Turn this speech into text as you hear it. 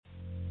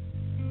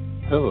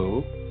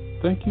Hello,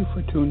 thank you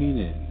for tuning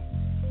in.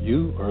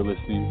 You are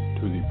listening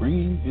to the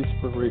Bringing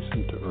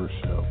Inspiration to Earth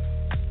show.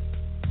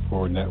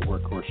 For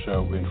network or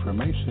show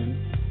information,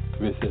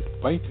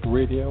 visit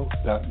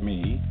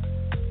biteradio.me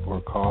or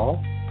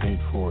call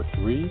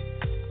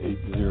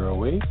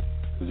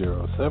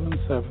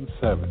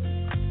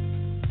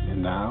 843-808-0777.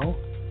 And now,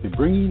 the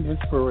Bringing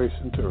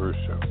Inspiration to Earth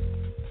show.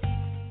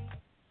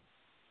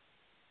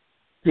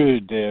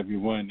 Good day,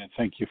 everyone, and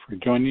thank you for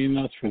joining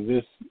us for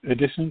this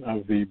edition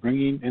of the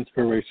Bringing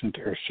Inspiration to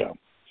Earth show.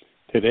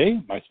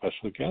 Today, my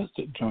special guest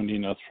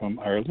joining us from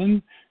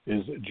Ireland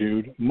is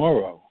Jude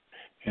Morrow,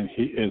 and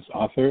he is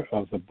author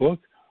of the book,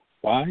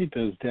 Why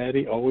Does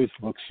Daddy Always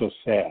Look So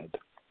Sad?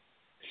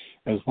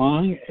 As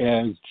long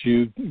as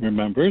Jude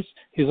remembers,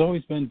 he's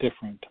always been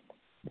different.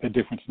 The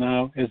difference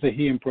now is that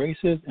he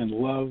embraces and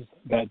loves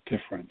that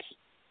difference,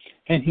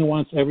 and he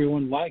wants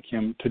everyone like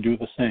him to do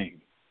the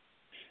same.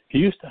 He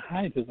used to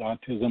hide his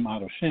autism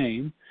out of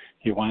shame.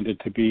 He wanted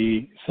to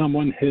be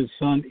someone his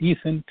son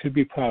Ethan could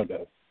be proud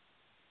of.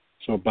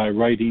 So by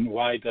writing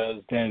Why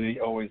Does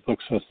Daddy Always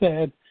Look So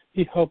Sad,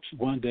 he hopes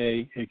one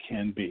day it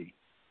can be.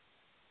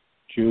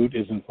 Jude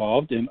is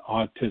involved in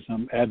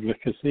autism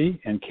advocacy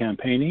and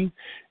campaigning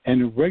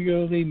and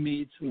regularly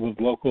meets with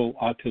local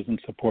autism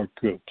support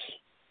groups.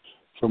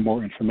 For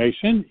more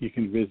information, you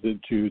can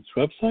visit Jude's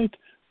website,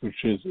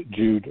 which is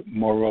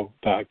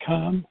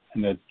judemorrow.com,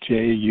 and that's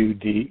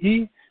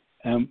JUDEMORROW.com.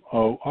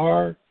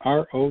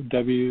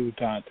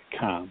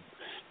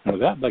 Now,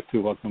 with that, I'd like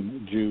to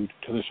welcome Jude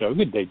to the show.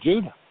 Good day,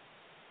 Jude.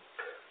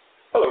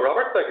 Hello,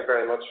 Robert. Thank you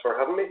very much for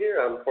having me here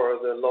and for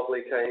the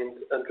lovely, kind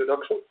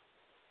introduction.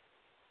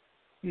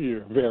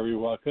 You're very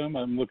welcome.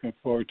 I'm looking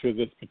forward to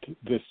this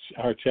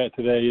our chat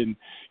today, and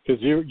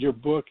because your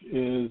book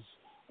is,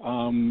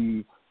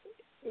 the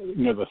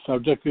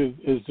subject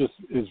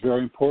is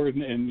very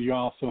important, and you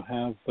also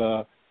have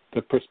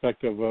the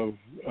perspective of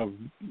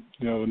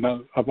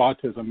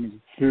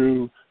autism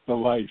through the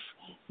life.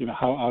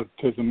 How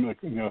autism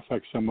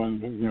affects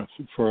someone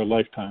for a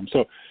lifetime.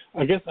 So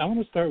I guess I want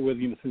to start with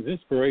since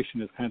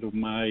inspiration is kind of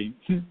my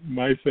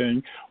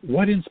thing.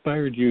 What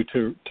inspired you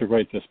to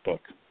write this book?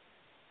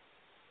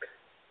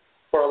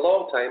 For a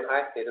long time,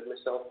 I hated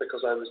myself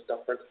because I was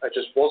different. I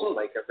just wasn't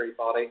like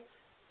everybody.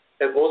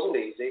 It wasn't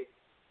easy.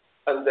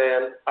 And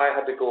then I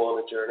had to go on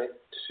a journey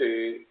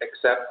to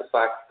accept the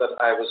fact that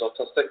I was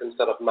autistic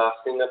instead of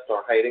masking it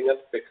or hiding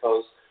it,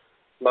 because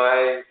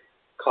my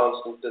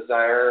constant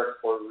desire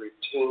for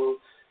routine,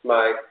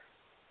 my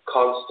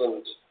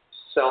constant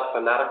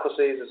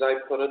self-inadequacies, as I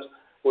put it,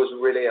 was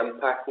really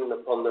impacting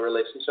upon the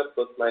relationship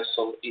with my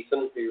son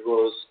Ethan, who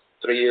was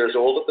 3 years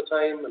old at the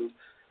time. And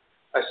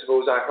I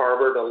suppose I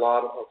harbored a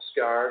lot of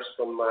scars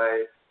from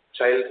my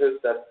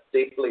childhood that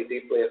deeply,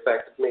 deeply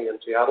affected me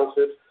into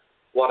adulthood.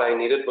 What I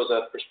needed was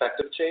a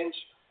perspective change.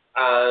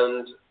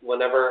 And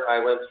whenever I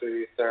went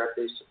through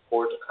therapy,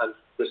 support, and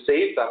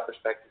received that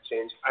perspective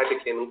change, I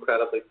became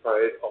incredibly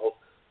proud of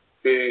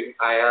who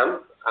I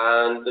am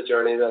and the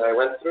journey that I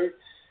went through.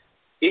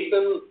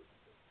 Ethan,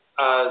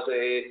 as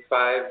a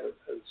 5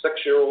 and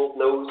 6-year-old,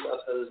 knows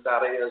that his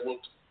daddy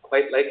isn't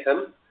quite like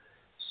him.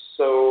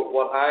 So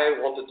what I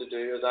wanted to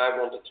do is I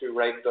wanted to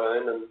write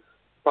down, and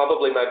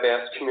probably my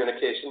best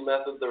communication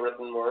method, the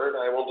written word,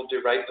 I wanted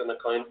to write an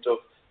account of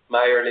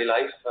my early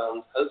life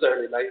and his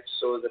early life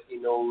so that he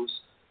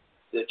knows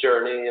the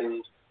journey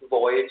and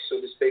voyage, so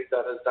to speak,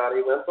 that his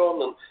daddy went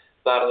on. And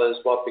that is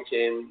what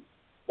became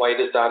Why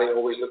Does Daddy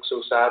Always Look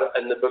So Sad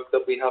in the book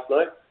that we have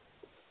now.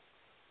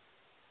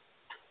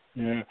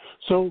 Yeah.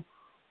 So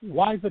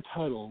why the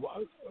title?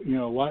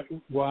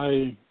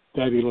 Why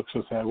Daddy Looks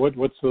So Sad?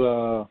 What's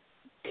the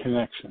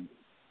connection?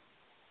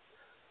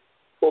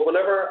 Well,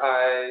 whenever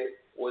I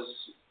was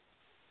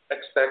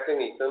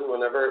expecting Ethan,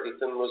 whenever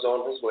Ethan was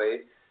on his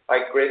way,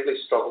 I greatly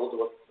struggled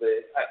with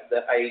the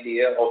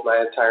idea of my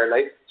entire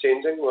life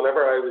changing.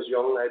 Whenever I was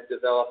young, I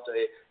developed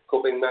a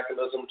coping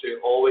mechanism to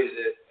always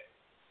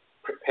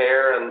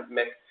prepare and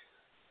make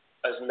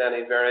as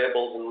many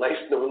variables in life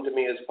known to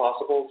me as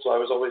possible. So I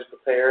was always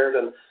prepared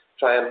and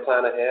try and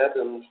plan ahead.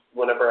 And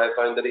whenever I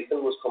found that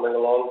Ethan was coming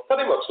along,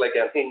 pretty much like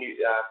any new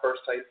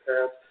first-time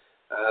parent,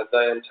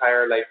 the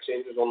entire life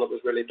change was one that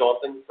was really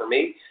daunting for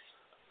me.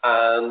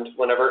 And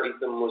whenever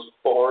Ethan was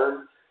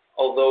born,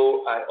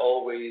 although I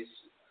always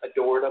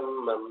adored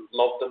him and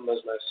loved him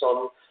as my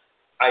son,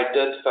 I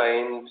did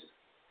find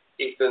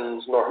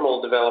Ethan's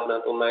normal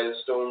developmental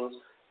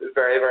milestones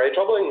very, very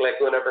troubling. Like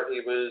whenever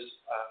he was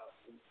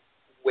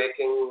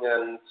waking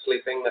and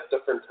sleeping at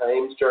different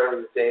times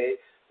during the day,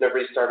 whenever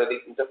he started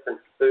eating different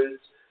foods,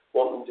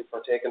 wanting to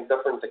partake in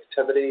different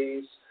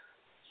activities,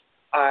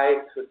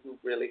 I couldn't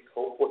really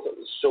cope with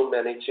it. So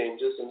many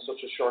changes in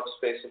such a short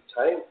space of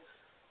time.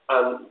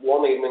 And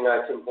one evening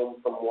I came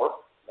home from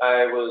work.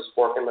 I was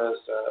working as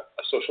a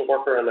social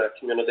worker in a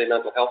community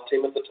mental health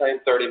team at the time,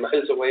 30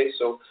 miles away,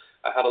 so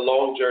I had a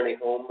long journey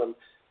home, and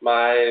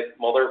my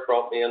mother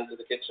brought me into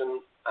the kitchen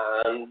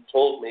and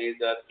told me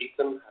that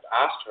Ethan had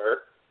asked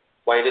her,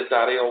 why does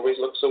Daddy always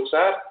look so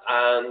sad?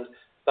 And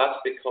That's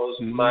because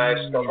my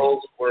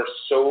struggles were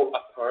so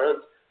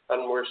apparent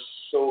and were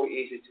so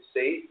easy to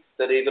see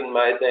that even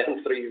my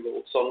then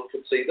 3-year-old son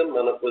could see them,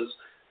 and it was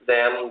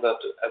then that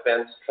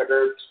events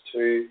triggered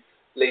to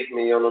lead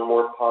me on a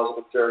more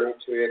positive journey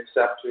to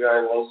accept who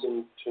I was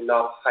and to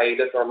not hide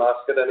it or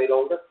mask it any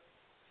longer.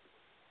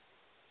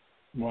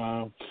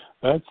 Wow,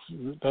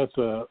 that's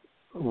a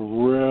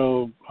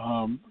real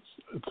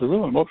it's a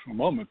real emotional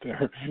moment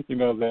there.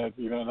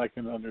 And I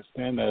can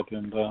understand that,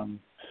 and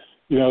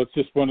it's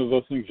just one of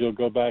those things you'll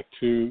go back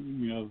to.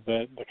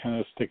 That kind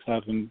of sticks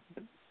out. And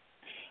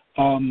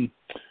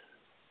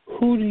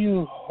who do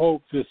you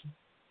hope this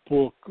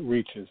book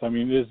reaches? I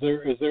mean, is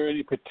there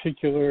any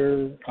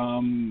particular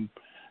kind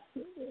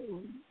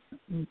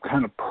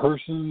of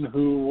person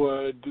who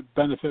would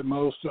benefit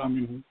most? I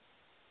mean,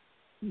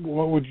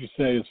 what would you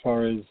say as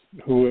far as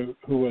who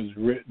was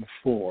written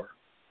for?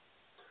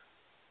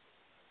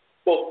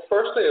 Well,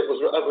 firstly, it was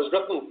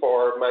written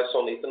for my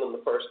son Ethan in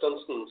the first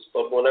instance,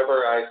 but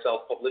whenever I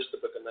self-published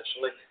the book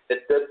initially,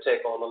 it did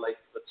take on a life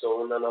of its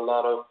own, and a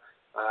lot of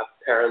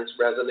parents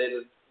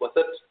resonated with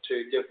it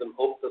to give them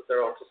hope that their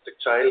autistic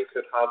child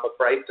could have a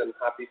bright and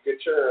happy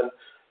future, and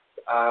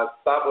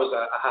that was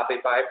a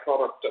happy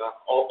byproduct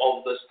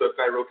of this book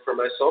I wrote for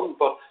my son.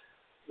 But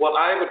what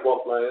I would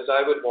want now is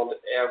I would want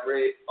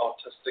every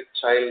autistic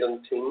child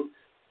and teen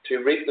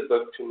to read the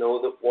book to know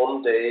that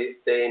one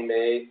day they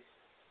may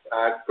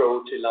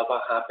grow to live a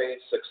happy,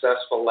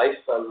 successful life,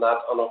 and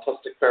that an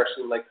autistic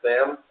person like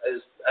them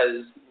is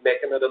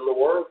making it in the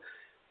world.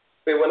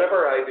 But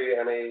whenever I do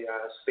any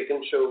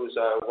speaking shows,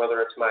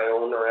 whether it's my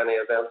own or any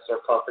events or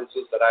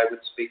conferences that I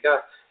would speak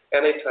at,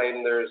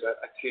 anytime there's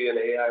a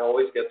Q&A, I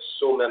always get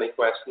so many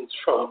questions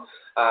from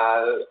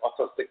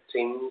autistic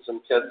teens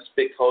and kids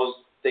because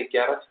they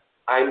get it.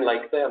 I'm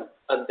like them,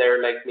 and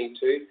they're like me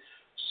too.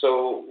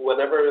 So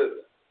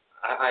whenever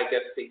I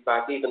get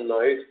feedback, even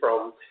now,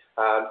 from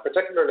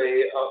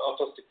particularly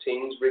autistic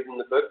teens reading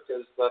the book,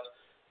 is that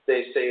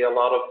they see a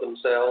lot of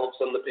themselves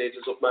in the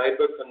pages of my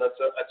book, and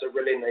it's a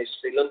really nice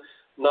feeling,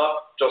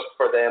 not just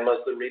for them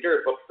as the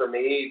reader, but for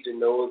me to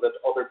know that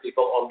other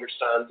people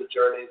understand the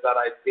journey that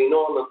I've been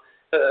on,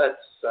 and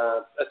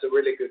it's a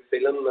really good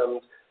feeling,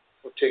 and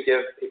to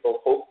give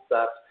people hope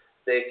that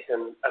they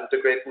can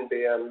integrate and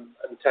be an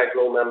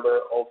integral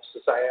member of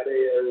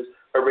society is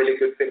a really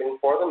good feeling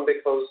for them,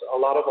 because a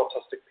lot of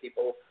autistic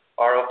people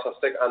are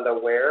autistic and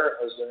aware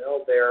as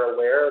well. They're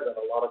aware that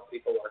a lot of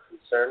people are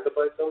concerned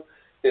about them.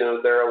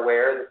 They're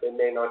aware that they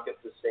may not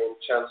get the same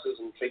chances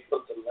and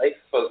treatment in life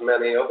as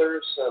many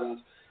others, and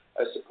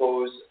I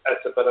suppose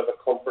it's a bit of a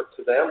comfort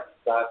to them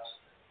that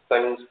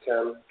things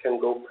can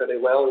go pretty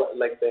well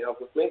like they have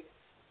with me.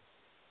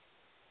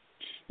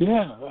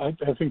 Yeah, I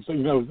think so.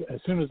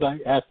 As soon as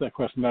I asked that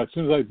question, as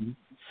soon as I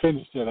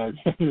finished it, I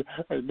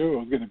knew it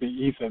was going to be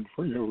Ethan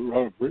for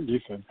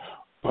Ethan.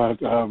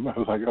 But I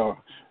was like,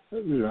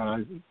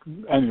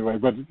 anyway.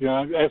 But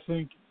I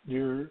think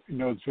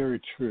it's very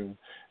true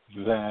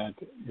that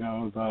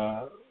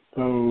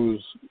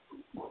those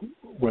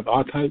with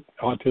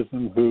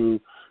autism who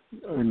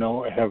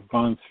have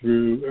gone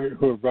through,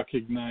 who have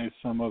recognized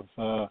some of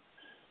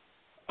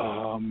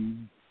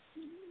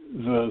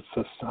the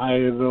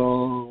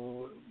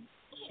societal,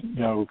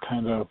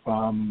 kind of,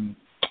 I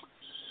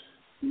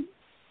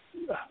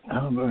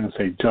don't want to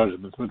say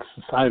judgment, but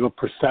societal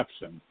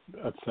perception,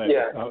 let's say,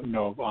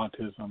 of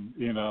autism,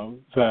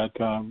 that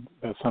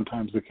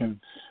sometimes it can,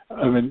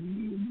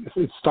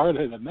 it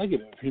started at a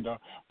negative,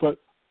 but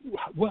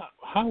what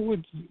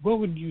would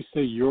you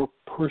say your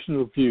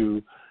personal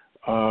view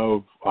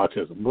of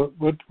autism?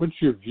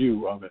 What's your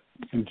view of it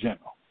in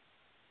general?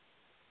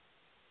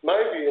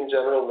 My view in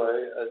general now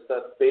is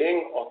that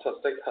being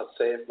autistic has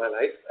saved my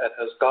life. It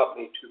has got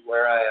me to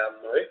where I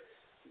am now.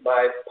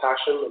 My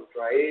passion and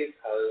drive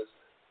has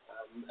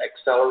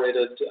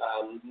accelerated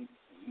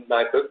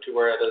my book to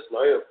where it is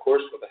now, of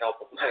course, with the help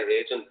of my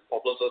agent,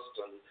 publicist,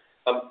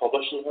 and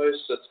publishing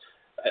house.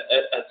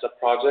 It's a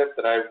project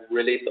that I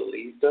really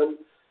believed in.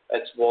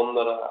 It's one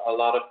that a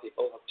lot of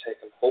people have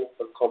taken hope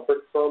and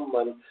comfort from,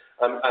 and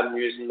I'm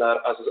using that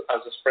as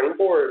a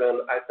springboard.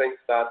 And I think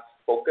that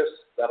focus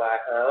that I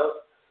have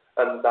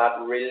and that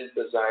real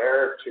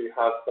desire to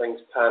have things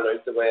pan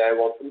out the way I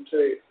want them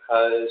to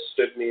has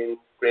stood me in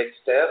great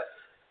stead.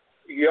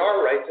 You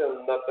are right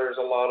in that there's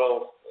a lot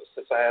of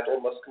societal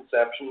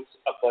misconceptions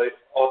about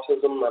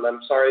autism, and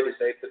I'm sorry to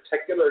say,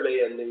 particularly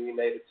in the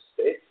United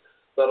States,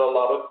 that a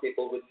lot of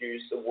people would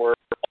use the word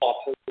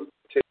autism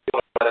to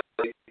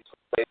automatically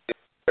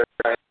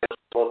describe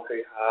someone who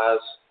has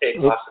a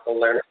classical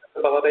learning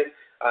disability,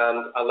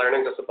 and a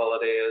learning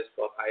disability is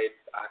what I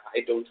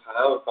don't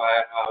have.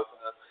 I have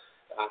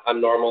a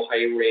normal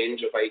high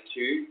range of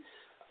IQ,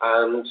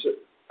 and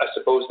I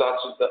suppose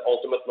that's the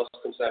ultimate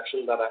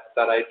misconception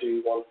that I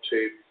do want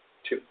to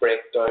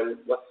break down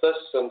with this.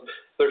 And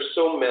there's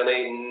so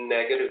many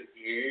negative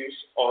views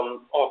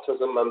on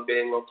autism and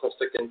being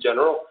autistic in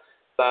general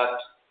that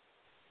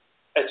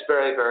it's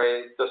very,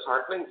 very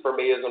disheartening for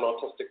me as an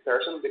autistic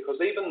person,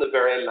 because even the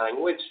very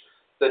language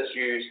that's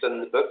used in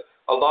the book,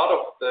 a lot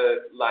of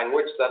the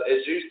language that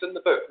is used in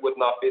the book would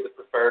not be the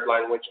preferred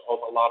language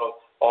of a lot of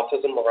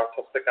autism or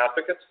autistic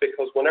advocates,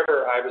 because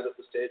whenever I was at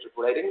the stage of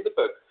writing the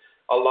book,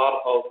 a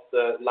lot of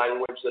the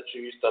language that's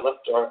used in it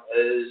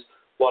is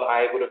what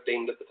I would have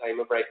deemed at the time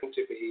of writing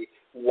to be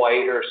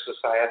wider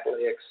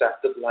societally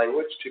accepted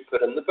language to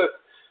put in the book.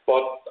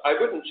 But I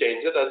wouldn't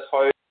change it as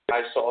how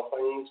I saw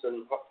things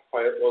and how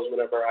it was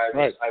whenever I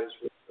was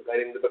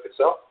writing the book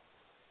itself.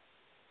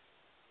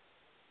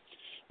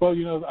 Well,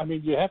 I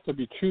mean, you have to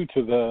be true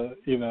to the,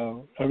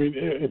 I mean,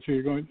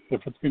 you're going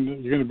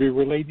to be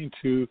relating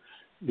to,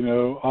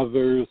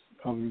 others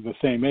of the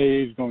same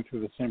age, going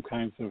through the same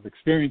kinds of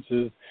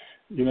experiences,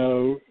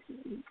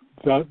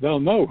 they'll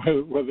know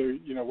whether,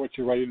 what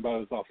you're writing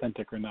about is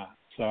authentic or not.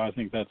 So I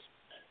think that's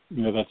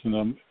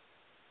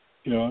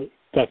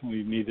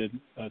definitely needed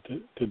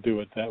to do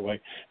it that way.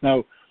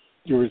 Now,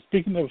 you were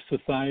speaking of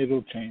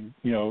societal change,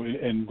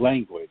 and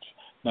language.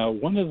 Now,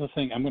 one of the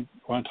things I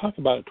want to talk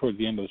about it towards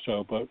the end of the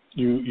show, but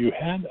you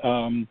had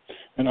an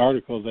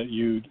article that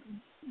you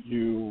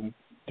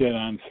did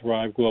on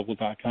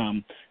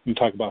ThriveGlobal.com. You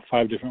talk about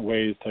 5 different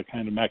ways to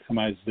kind of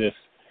maximize this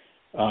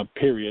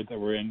period that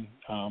we're in.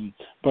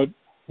 But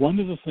one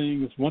of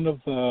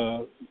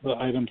the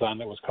items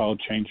on it was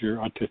called "Change Your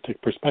Autistic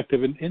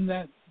Perspective," and in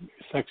that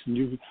section,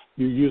 you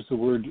use the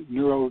word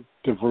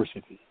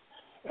neurodiversity,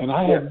 and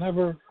I had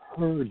never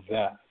heard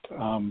that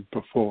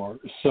before.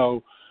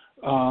 So.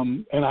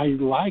 And I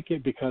like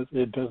it because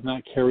it does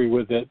not carry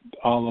with it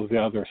all of the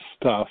other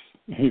stuff,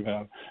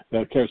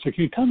 that carries. So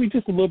can you tell me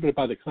just a little bit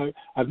about it? Because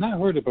I've not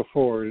heard it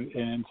before,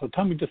 and so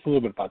tell me just a little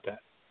bit about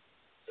that.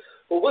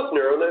 Well, with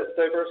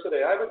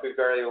neurodiversity, I would be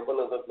very open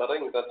in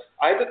admitting that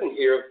I didn't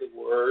hear of the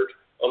word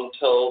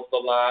until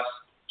the last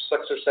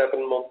 6 or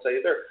 7 months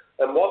either.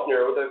 And what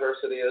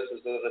neurodiversity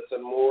is that it's a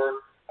more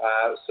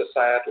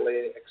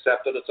societally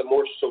accepted, it's a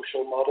more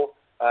social model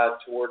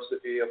towards the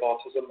view of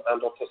autism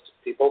and autistic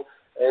people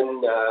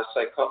in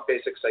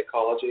basic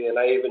psychology. And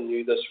I even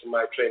knew this from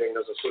my training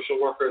as a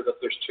social worker, that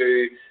there's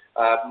 2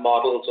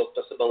 models of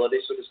disability,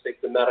 so to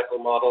speak, the medical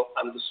model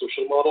and the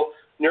social model.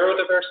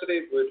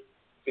 Neurodiversity would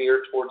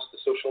veer towards the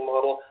social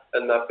model,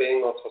 and that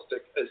being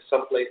autistic is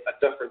simply a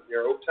different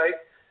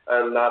neurotype,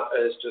 and that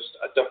is just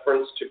a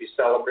difference to be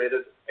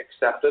celebrated,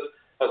 accepted,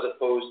 as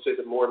opposed to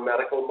the more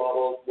medical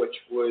model, which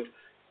would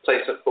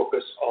place a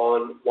focus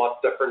on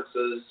what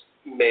differences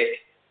make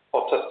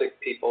autistic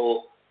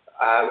people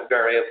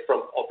variant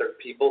from other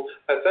people.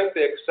 I think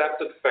the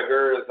accepted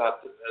figure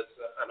that is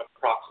an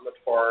approximate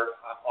for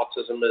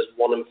autism is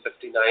 1 in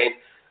 59,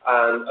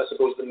 and I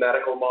suppose the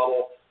medical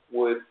model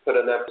would put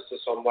an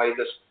emphasis on why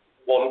this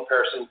one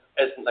person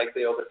isn't like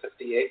the other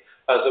 58,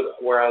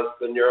 whereas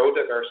the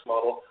neurodiverse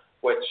model,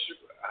 which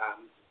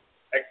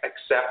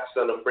accepts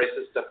and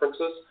embraces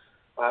differences,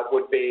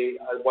 would be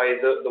why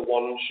the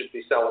one should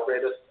be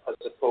celebrated as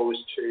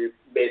opposed to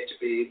made to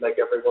be like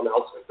everyone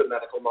else, as the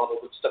medical model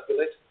would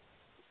stipulate.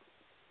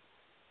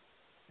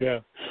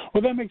 Yeah,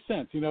 well, that makes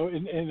sense, and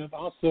it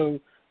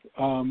also,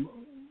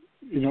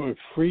 it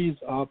frees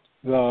up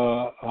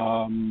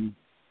the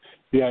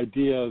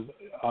idea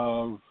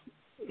of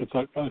it's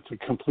a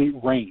complete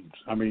range.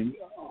 I mean,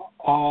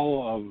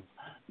 all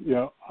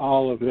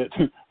of it,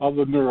 all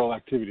the neural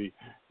activity.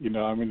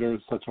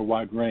 There's such a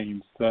wide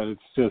range that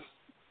it's just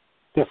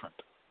different.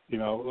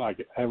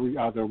 Like every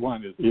other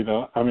one is.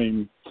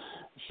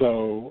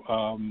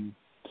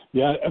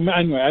 Yeah,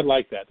 anyway, I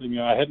like that.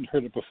 I hadn't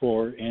heard it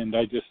before, and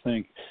I just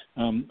think,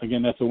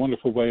 again, that's a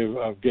wonderful way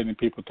of getting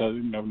people to,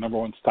 number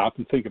one, stop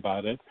and think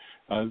about it.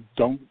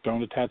 Don't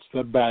attach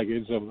the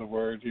baggage of the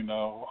word,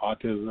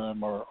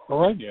 autism or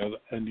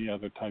any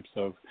other types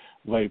of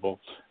label,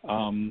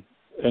 and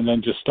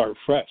then just start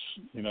fresh,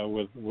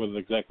 with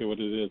exactly what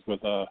it is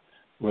with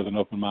an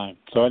open mind.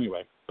 So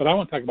anyway, but I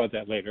won't talk about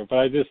that later. But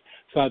I just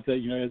thought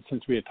that,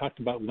 since we had talked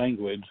about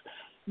language,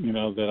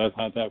 that I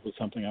thought that was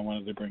something I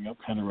wanted to bring up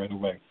kind of right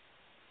away.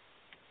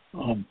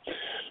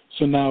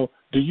 So now,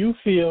 do you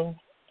feel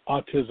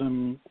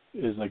autism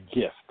is a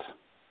gift?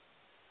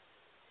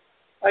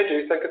 I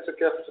do think it's a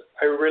gift.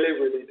 I really,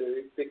 really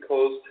do,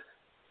 because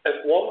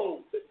if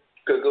one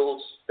Googles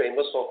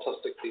famous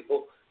autistic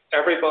people,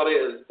 everybody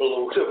is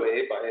blown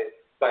away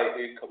by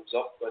who comes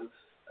up. And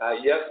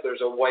yes,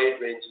 there's a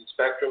wide range in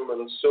spectrum,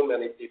 and so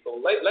many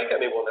people, like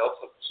anyone else,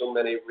 have so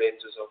many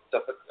ranges of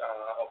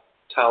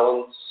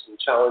talents and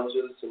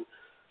challenges. And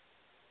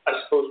I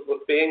suppose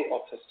with being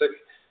autistic,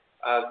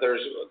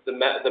 there's the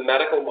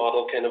medical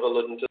model kind of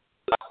alluding to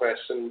that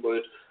question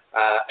would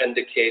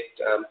indicate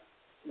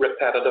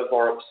repetitive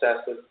or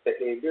obsessive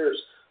behaviors,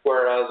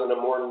 whereas in a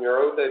more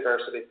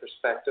neurodiversity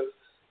perspective,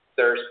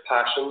 there's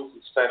passions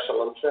and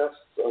special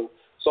interests, and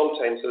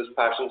sometimes those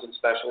passions and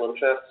special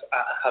interests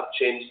have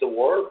changed the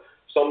world.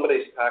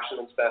 Somebody's passion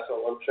and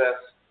special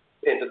interests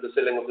painted the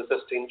ceiling of the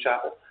Sistine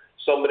Chapel.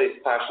 Somebody's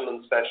passion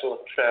and special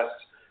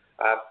interests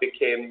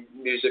became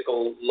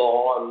musical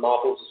law and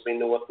novels as we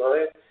know it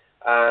now.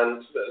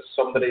 And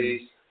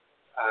somebody's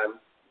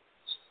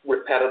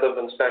repetitive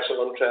and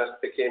special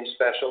interest became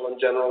special in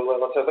general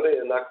relativity,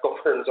 and that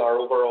governs our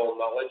overall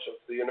knowledge of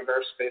the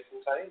universe, space,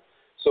 and time.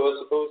 So I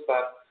suppose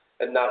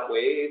that in that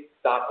way,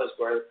 that is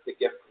where the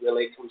gift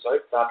really comes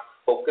out, that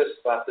focus,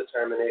 that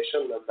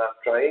determination, and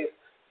that drive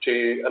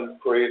to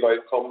improve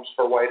outcomes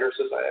for wider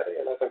society,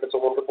 and I think it's a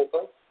wonderful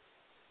thing.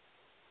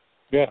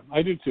 Yeah,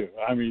 I do too.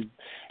 I mean,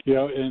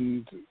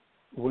 and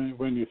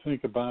when you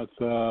think about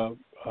the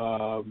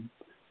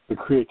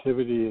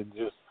creativity and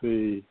just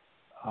the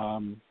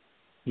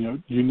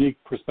unique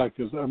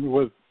perspectives. I mean,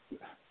 with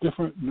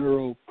different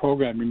neural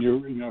programming,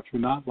 if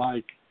you're not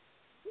like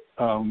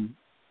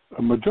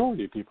a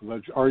majority of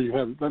people, or you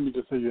have, let me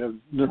just say, you have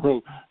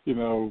neural,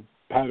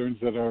 patterns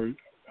that are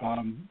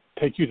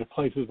take you to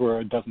places where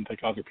it doesn't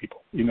take other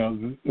people.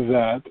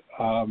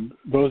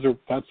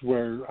 That's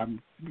where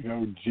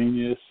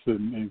genius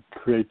and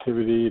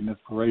creativity and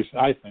inspiration.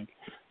 I think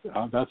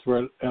that's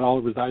where it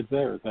all resides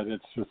there. That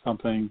it's just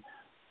something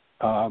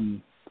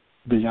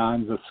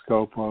beyond the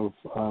scope of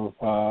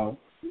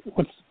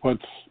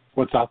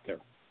what's out there.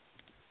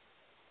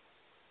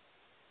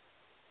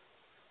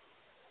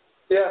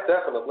 Yeah,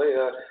 definitely.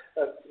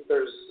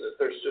 There's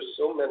just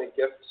so many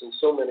gifts and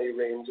so many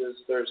ranges.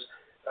 There's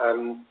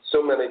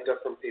so many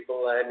different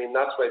people. I mean,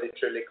 that's why they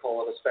truly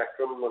call it a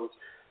spectrum. And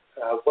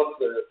with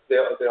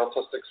the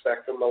autistic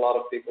spectrum, a lot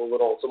of people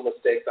would also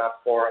mistake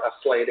that for a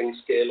sliding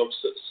scale of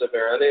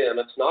severity, and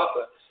it's not.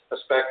 A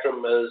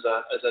spectrum is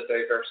a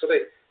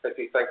diversity. If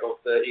you think of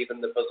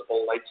even the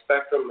visible light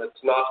spectrum,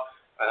 it's not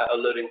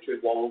alluding to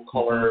one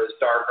color is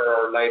darker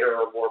or lighter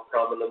or more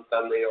prominent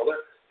than the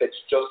other. It's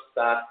just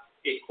that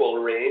equal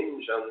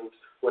range, and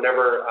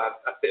whenever a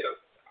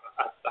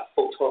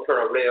photon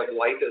or a ray of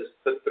light is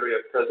put through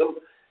a prism,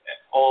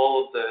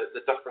 all of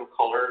the different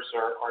colors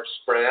are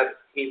spread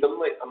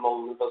evenly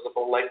among the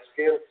visible light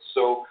scale.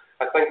 So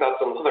I think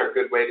that's another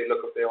good way to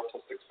look at the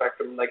autistic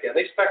spectrum, like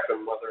any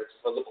spectrum, whether it's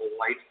visible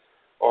light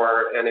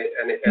or any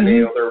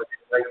other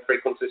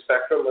frequency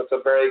spectrum. It's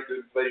a very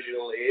good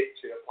visual aid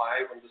to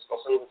apply when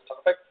discussing this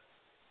topic.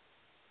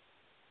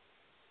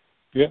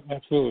 Yeah,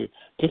 absolutely.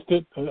 Just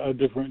a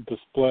different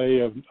display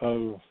of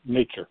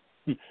nature,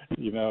 but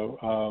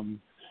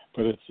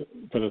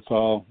it's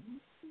all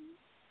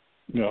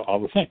all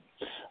the same.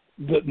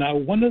 Now,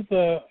 one of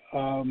the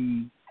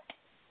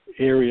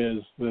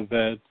areas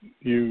that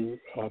you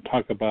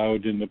talk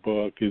about in the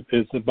book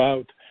is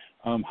about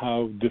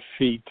how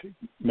defeat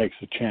makes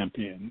a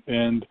champion,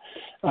 and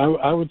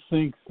I would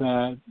think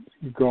that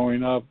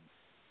growing up,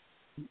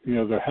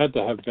 there had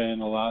to have been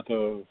a lot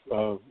of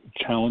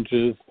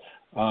challenges.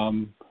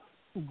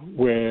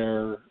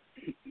 Where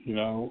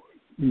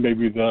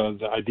maybe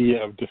the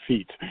idea of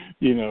defeat,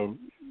 that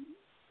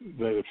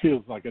it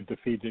feels like a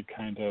defeated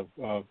kind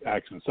of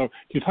action. So can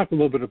you talk a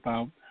little bit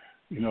about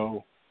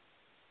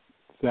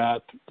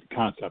that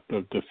concept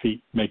of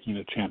defeat making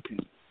a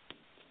champion?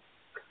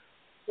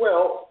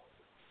 Well,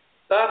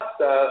 that's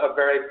a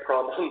very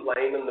prominent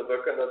line in the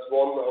book, and it's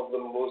one of the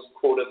most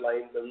quoted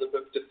lines in the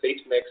book.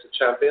 Defeat makes a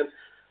champion.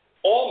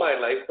 All my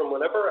life, from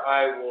whenever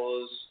I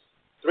was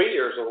 3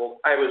 years old,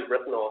 I was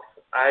written off.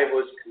 I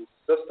was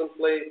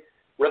consistently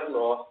written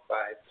off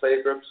by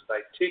playgroups,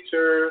 by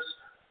teachers,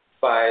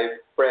 by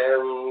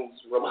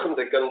friends,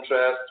 romantic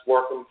interests,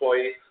 work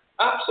employees,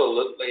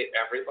 absolutely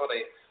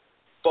everybody.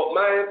 But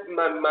my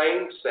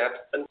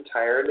mindset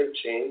entirely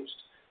changed.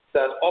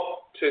 That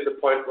up to the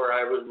point where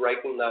I was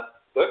writing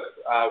that book,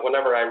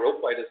 whenever I wrote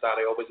Why Does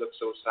Daddy Always Look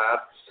So Sad,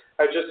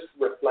 I just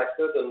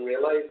reflected and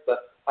realized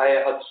that I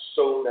had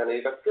so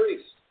many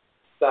victories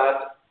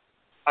that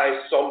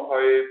I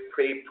somehow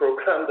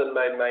pre-programmed in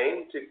my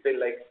mind to feel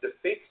like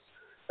defeats,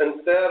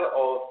 instead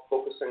of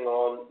focusing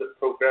on the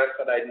progress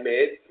that I'd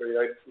made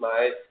throughout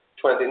my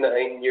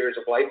 29 years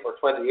of life, or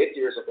 28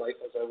 years of life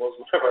as I was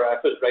whenever I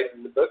was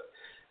writing the book.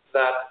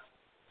 That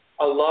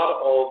a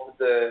lot of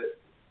the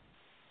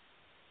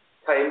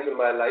times in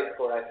my life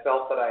where I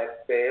felt that I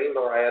had failed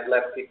or I had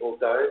let people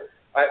down,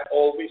 I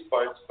always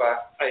bounced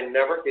back. I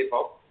never gave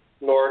up,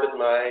 nor did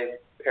my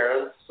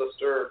parents,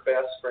 sister,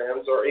 best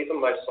friends, or even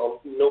my son.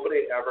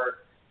 Nobody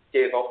ever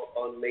gave up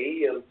on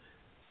me, and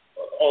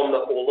on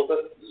the whole of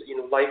it,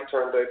 life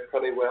turned out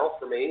pretty well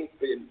for me,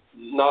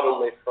 not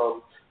only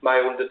from my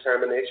own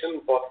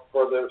determination, but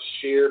for the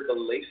sheer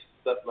belief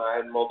that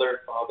my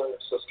mother, father,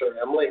 sister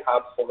Emily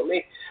had for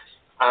me.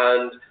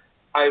 And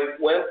I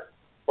went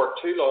for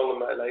too long in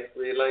my life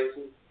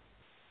realizing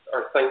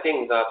or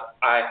thinking that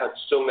I had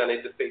so many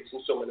defeats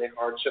and so many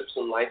hardships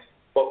in life,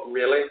 but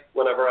really,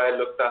 whenever I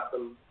looked at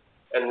them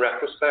in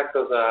retrospect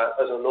as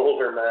an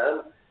older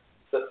man,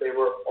 that they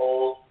were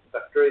all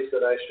victories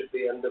that I should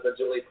be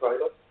individually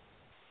proud of.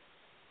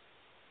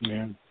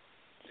 Yeah.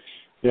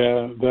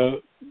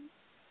 The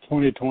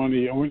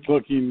 2020.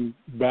 Looking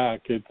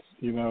back, it's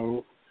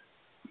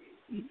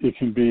it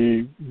can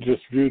be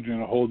just viewed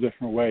in a whole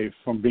different way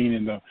from being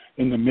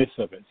in the midst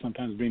of it.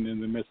 Sometimes being in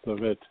the midst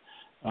of it,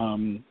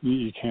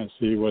 you can't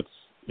see what's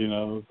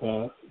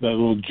that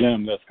little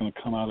gem that's going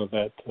to come out of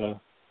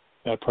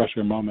that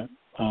pressure moment.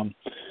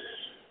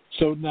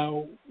 So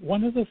now,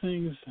 one of the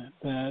things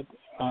that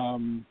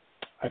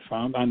I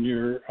found on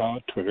your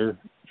Twitter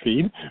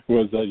feed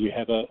was that you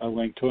had a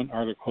link to an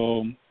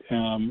article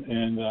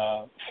in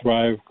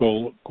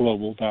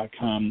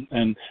thriveglobal.com,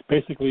 and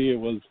basically it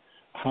was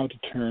how to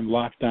turn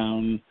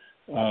lockdown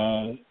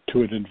to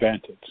your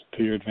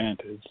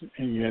advantage.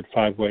 And you had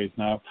 5 ways.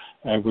 Now,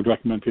 I would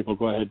recommend people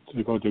go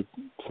to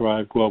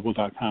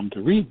thriveglobal.com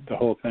to read the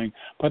whole thing.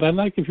 But I'd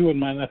like, if you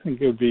wouldn't mind, I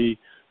think it would be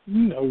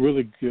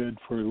really good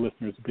for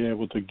listeners to be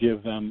able to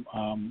give them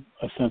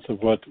a sense of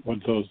what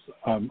those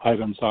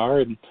items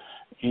are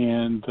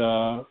and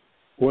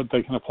what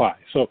they can apply.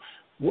 So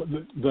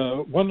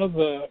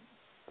the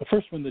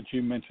first one that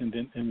you mentioned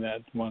in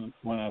that one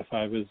out of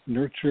 5 is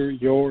nurture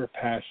your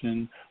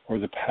passion or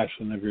the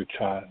passion of your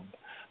child.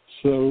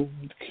 So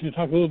can you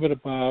talk a little bit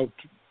about,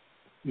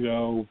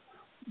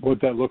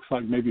 what that looks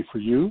like maybe for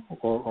you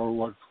or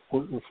what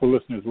for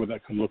listeners what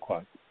that can look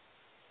like?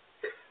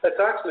 It's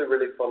actually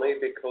really funny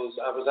because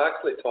I was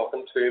actually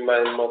talking to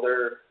my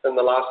mother in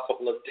the last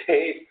couple of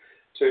days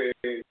to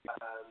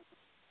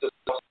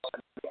discuss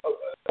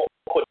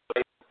what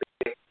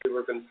we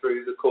were going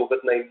through the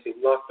COVID-19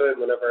 lockdown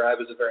whenever I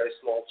was a very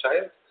small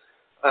child.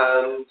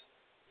 And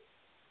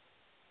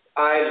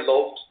I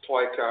loved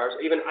toy cars.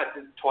 Even as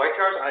a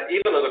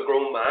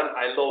grown man,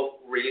 I love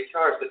real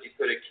cars that you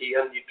put a key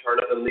in, you turn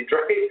it and they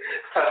drive.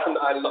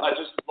 And I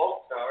just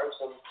love cars.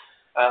 And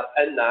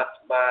in that,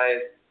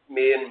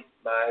 me and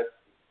my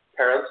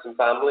parents and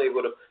family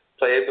would have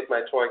played with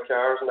my toy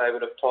cars, and I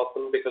would have taught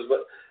them because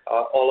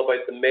all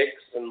about the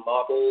makes and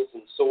models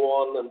and so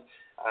on. And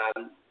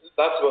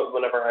that's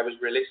whenever I was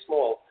really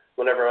small,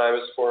 whenever I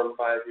was 4 and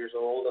 5 years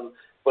old. And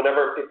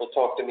whenever people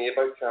talk to me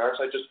about cars,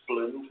 I just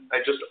bloomed.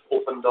 I just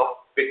opened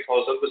up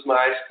because it was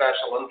my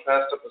special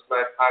interest. It was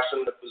my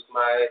passion. It was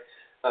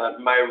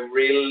my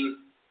real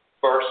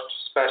first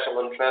special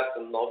interest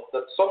and love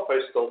that somehow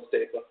still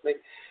stayed with me.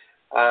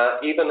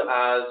 Even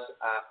as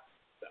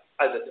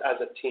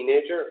a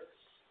teenager,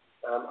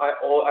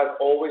 I've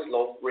always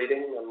loved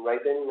reading and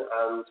writing.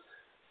 And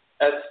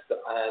if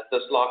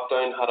this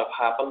lockdown had have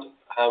happened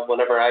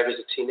whenever I was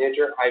a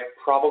teenager, I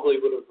probably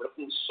would have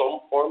written some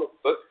form of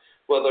book,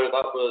 whether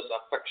that was a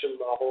fiction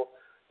novel,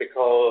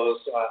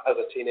 because as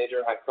a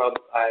teenager I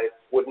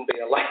wouldn't be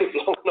alive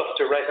long enough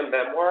to write a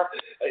memoir.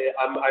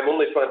 I'm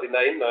only 29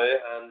 now,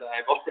 and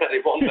I've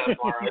already one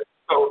memoir out.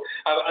 So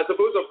I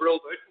suppose I've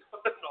ruled out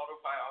an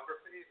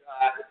autobiography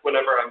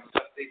whenever I'm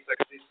 50,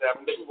 60,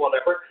 70,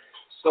 whatever.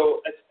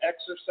 So it's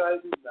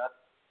exercising that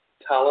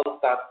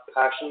talent, that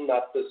passion,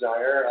 that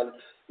desire, and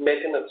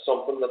making it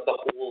something that the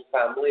whole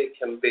family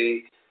can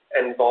be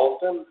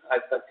involved in. I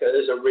think it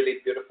is a really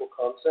beautiful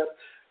concept.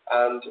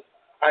 And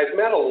I've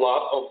met a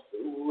lot of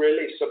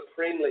really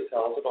supremely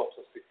talented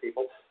autistic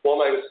people. One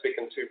I was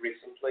speaking to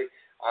recently,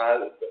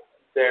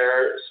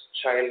 their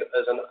child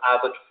is an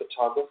avid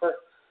photographer,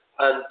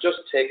 and just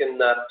taking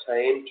that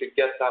time to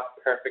get that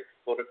perfect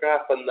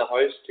photograph in the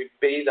house, to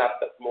be that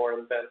bit more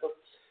inventive,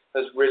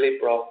 has really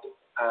brought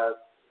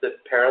the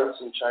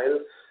parents and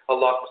child a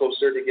lot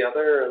closer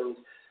together, and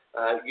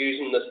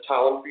using this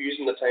talent,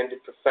 using the time to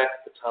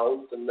perfect the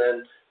talent and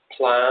then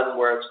plan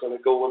where it's going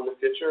to go in the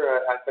future.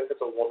 I think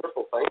it's a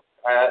wonderful thing.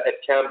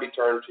 It can be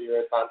turned to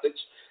your advantage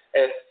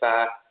if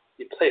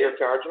you play your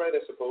cards right, I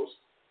suppose.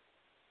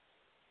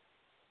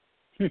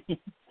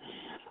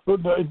 Well,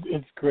 no,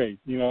 it's great.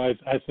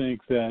 I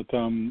think that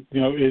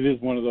it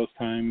is one of those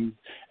times,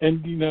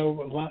 and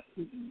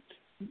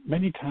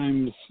many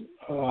times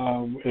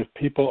if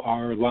people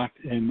are locked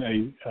in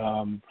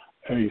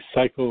a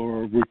cycle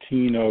or a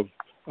routine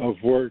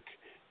of work,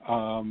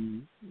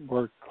 home,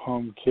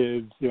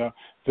 kids,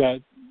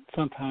 that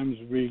sometimes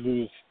we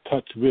lose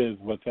touch with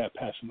what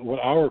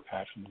our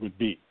passion would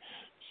be.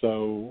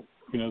 So,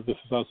 this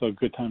is also a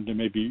good time to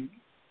maybe,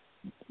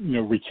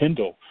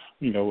 rekindle,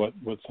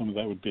 what some of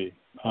that would be.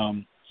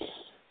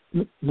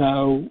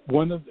 Now,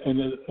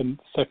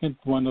 second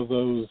one of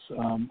those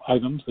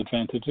items,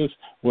 advantages,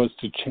 was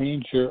to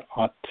change your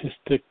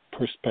autistic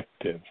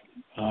perspective.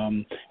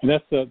 And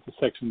that's the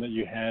section that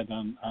you had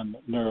on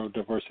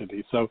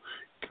neurodiversity. So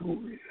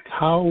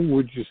how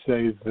would you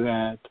say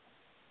that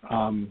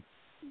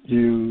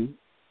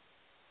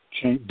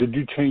did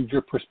you change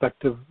your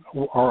perspective,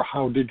 or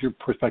how did your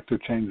perspective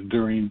change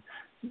during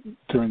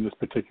this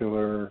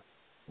particular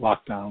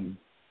lockdown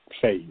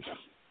phase?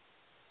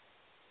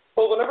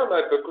 Well, whenever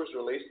my book was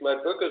released,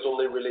 my book has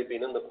only really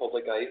been in the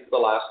public eye for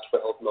the last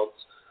 12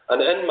 months.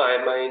 And in my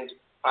mind,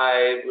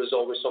 I was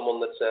always someone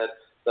that said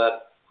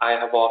that I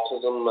have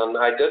autism, and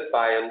I did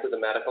buy into the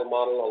medical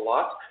model a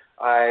lot.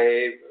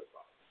 I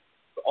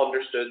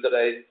understood that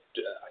I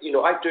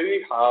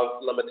do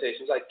have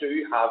limitations. I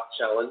do have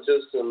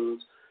challenges,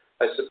 and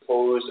I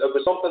suppose it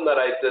was something that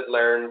I did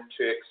learn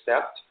to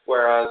accept,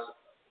 whereas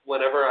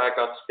whenever I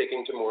got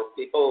speaking to more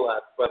people,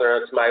 whether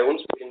it's my own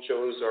speaking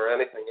shows or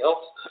anything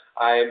else,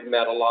 I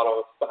met a lot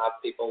of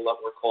people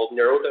that were called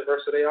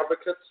neurodiversity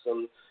advocates,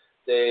 and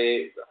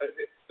they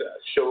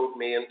showed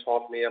me and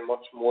taught me a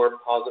much more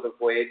positive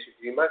way to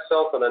view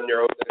myself in a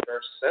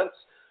neurodiverse sense,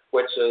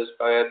 which is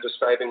by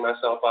describing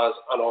myself as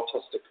an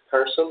autistic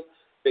person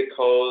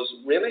because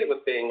really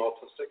with being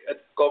autistic,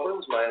 it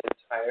governs my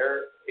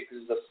entire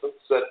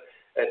existence.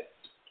 It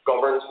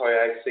governs how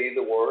I see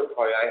the world,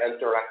 how I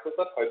interact with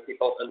it, how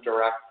people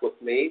interact with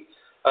me.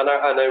 And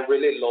I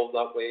really love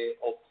that way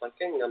of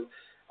thinking. And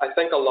I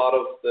think a lot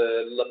of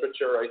the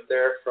literature out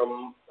there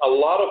from a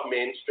lot of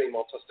mainstream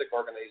autistic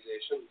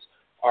organizations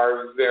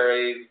are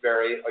very,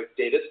 very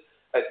outdated.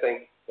 I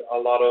think a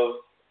lot of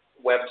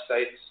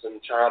websites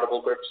and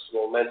charitable groups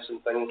will mention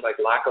things like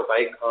lack of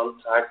eye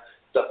contact,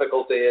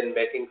 difficulty in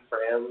making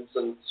friends,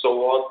 and so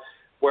on,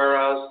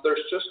 whereas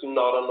there's just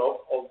not enough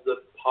of the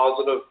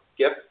positive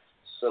gifts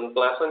and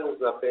blessings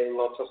that being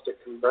autistic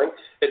can bring.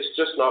 It's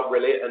just not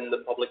really in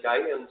the public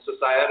eye, and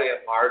society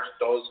at large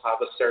does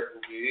have a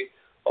certain view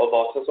of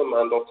autism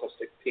and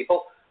autistic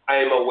people. I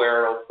am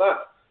aware of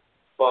that,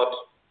 but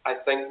I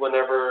think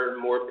whenever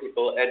more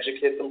people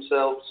educate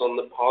themselves on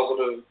the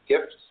positive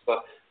gifts that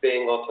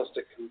being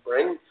autistic can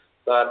bring,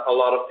 that a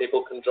lot of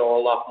people can draw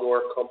a lot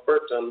more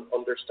comfort and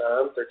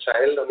understand their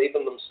child and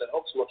even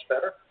themselves much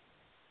better.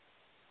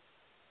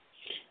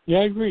 Yeah,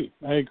 I agree.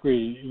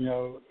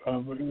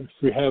 If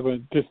we have a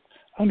just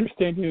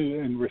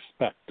understanding and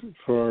respect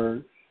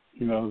for,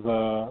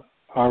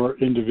 our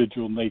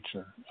individual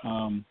nature.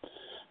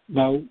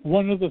 Now,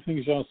 one of the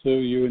things also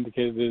you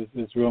indicated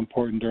is real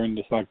important during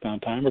this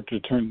lockdown time, or to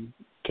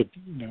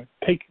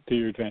take to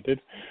your advantage,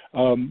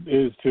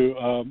 is to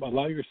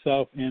allow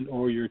yourself and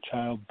or your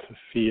child to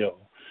feel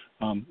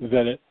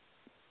that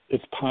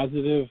it's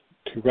positive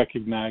to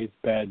recognize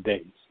bad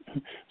days.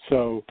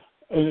 So,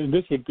 and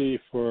this would be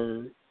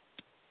for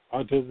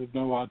autism,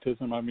 no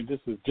autism. I mean, this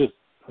is just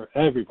for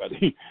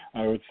everybody,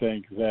 I would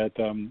think that.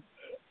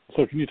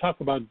 So can you talk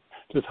about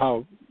just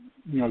how,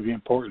 the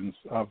importance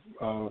of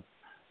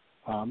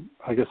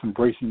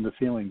embracing the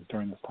feelings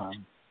during this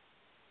time?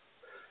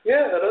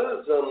 Yeah, it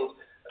is. And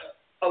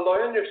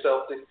allowing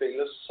yourself to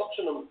feel is such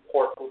an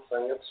important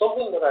thing. It's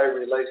something that I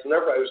realized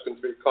whenever I was going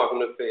through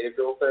cognitive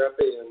behavioral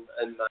therapy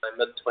in my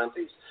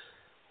mid-20s,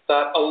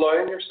 that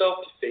allowing yourself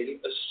to feel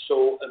is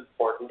so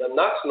important. And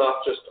that's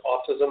not just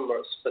autism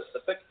or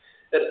specific.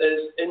 It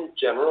is in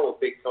general,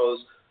 because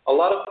a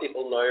lot of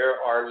people now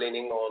are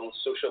leaning on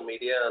social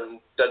media and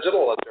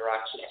digital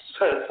interactions,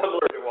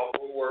 similar to what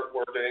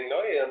we're doing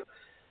now. And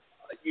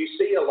you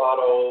see a lot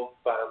of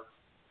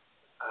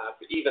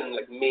even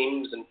like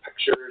memes and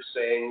pictures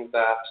saying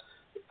that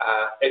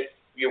if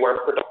you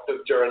weren't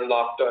productive during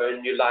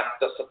lockdown, you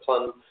lacked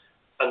discipline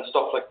and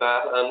stuff like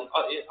that. And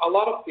a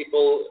lot of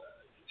people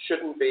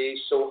shouldn't be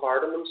so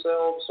hard on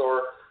themselves,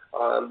 or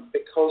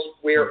because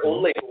we're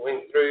only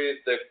going through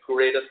the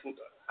greatest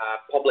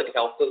public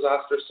health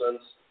disaster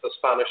since the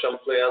Spanish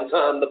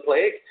influenza and the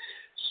plague.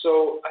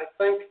 So I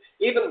think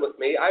even with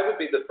me, I would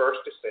be the first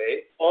to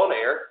say on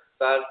air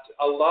that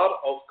a lot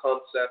of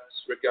concepts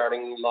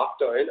regarding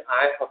lockdown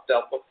I have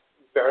dealt with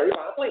very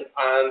badly,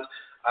 and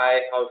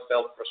I have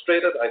felt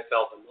frustrated, I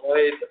felt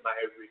annoyed that my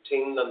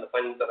routine and the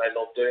things that I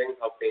love doing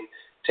have been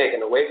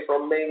taken away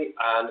from me.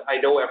 And I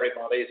know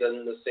everybody's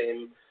in the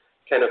same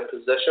kind of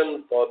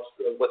position, but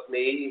with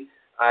me,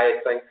 I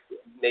think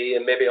me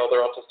and maybe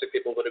other autistic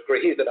people would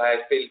agree that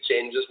I feel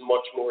changes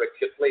much more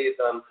acutely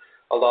than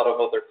a lot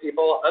of other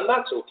people, and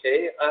that's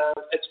okay.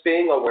 It's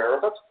being aware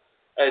of it.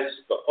 It's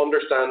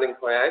understanding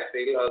how I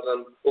feel, as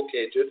in,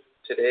 okay, Jude,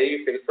 today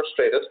you feel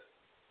frustrated.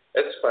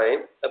 It's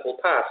fine. It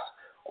will pass.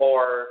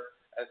 Or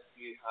if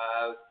you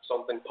have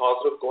something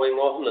positive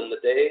going on in the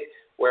day,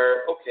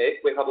 where,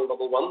 okay, we had a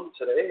level 1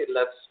 today,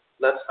 let's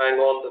hang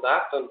on to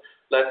that, and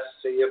let's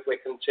see if we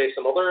can chase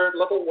another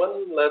level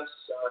 1. Let's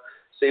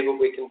see what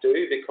we can do,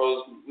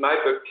 because my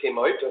book came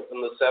out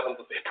on the 7th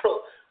of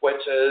April,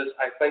 which is,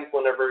 I think,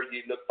 whenever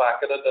you look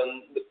back at it,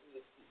 and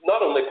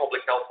not only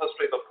public health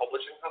history, but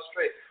publishing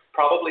history,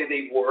 probably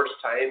the worst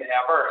time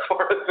ever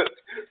for it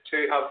to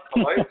have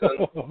come out.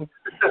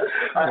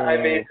 And I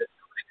mean,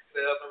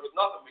 there was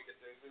nothing we could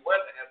do. We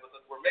went ahead with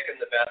it. We're making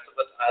the best of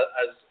it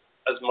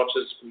as much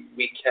as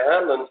we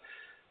can, and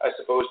I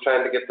suppose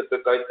trying to get the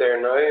book out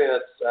there now,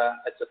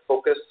 it's a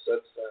focus,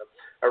 it's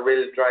a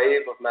real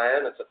drive of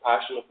mine, it's a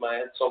passion of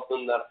mine,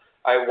 something that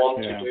I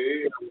want to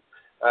do,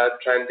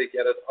 trying to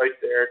get it out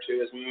there to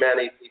as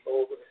many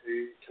people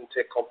who can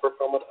take comfort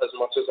from it as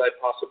much as I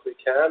possibly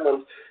can,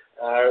 and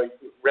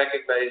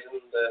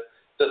recognizing the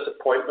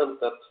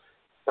disappointment that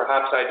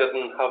perhaps I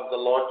didn't have the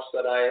launch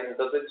that I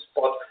envisaged,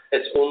 but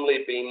it's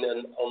only been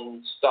an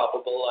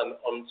unstoppable and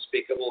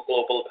unspeakable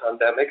global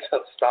pandemic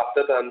that stopped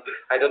it, and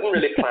I didn't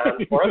really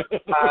plan for it.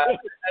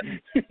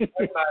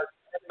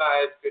 In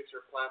my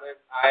future planning,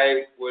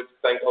 I would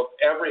think of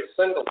every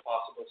single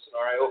possible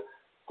scenario.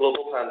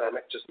 Global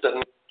pandemic just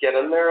didn't get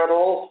in there at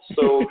all,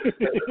 so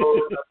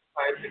I'm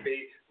trying to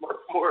be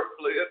much more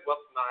fluid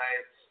with my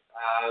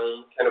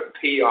kind of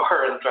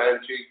PR and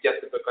trying to get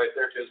the book out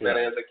there to as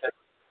many as I can.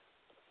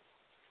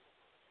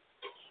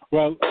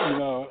 Well,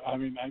 I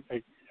mean,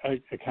 I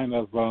kind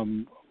of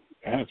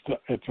have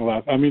to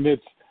laugh. I mean,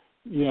 it's,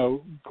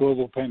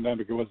 global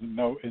pandemic. It wasn't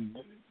in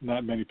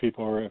not many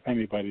people, or if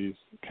anybody's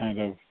kind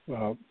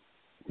of,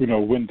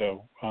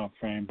 window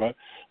frame. But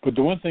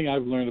the one thing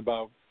I've learned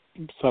about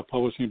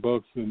self-publishing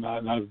books, and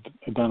I've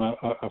done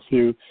a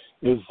few,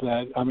 is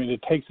that, I mean,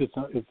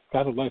 it's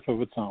got a life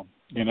of its own,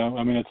 you know?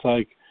 I mean, it's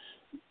like,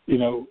 you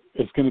know,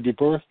 it's going to be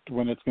birthed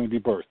when it's going to be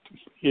birthed,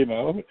 you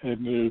know,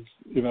 and there's,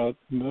 you know,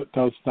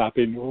 no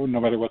stopping no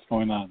matter what's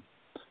going on.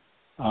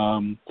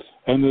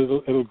 And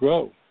it'll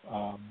grow.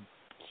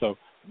 So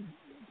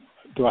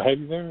do I have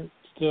you there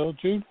still,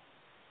 Jude?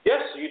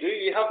 Yes, you do.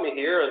 You have me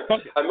here,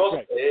 and I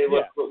must say,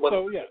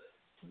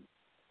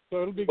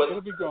 So it'll be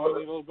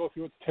going. It'll go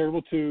through its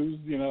terrible twos,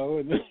 you know,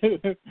 and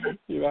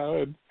you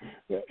know,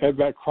 and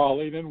that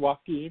crawling and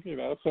walking, you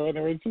know. So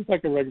anyway, it's just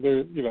like a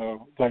regular, you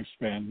know,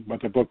 lifespan.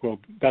 But the book will.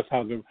 That's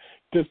how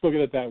just look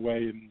at it that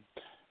way,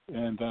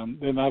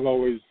 and I've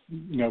always,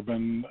 you know,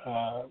 been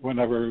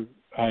whenever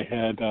I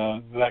had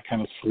that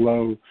kind of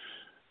slow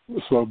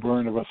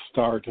burn of a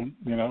start, and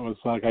you know, it was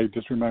like I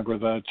just remember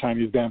the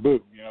Chinese bamboo,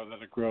 you know,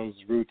 that it grows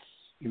roots,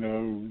 you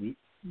know,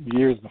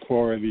 years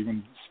before it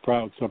even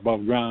sprouts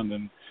above ground,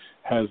 and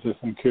has this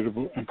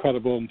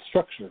incredible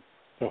structure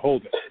to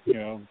hold it, you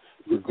know,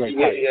 for great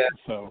height. Yeah.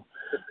 So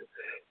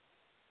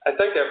I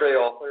think every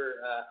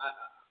author,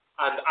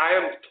 and I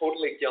am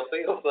totally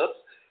guilty of this,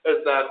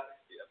 is that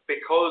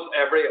because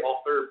every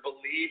author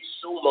believes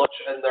so much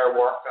in their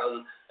work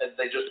and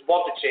they just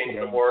want to change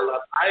the world,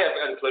 and I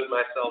have included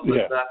myself in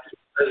that,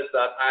 is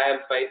that I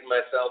am finding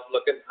myself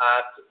looking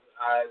at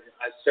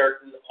a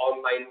certain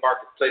online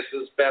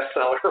marketplace's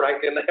bestseller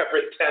ranking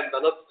every 10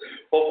 minutes,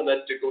 hoping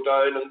it to go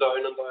down and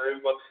down and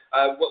down. But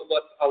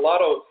what a lot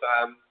of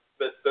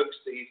with books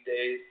these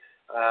days,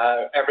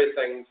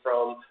 everything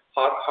from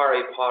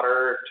Harry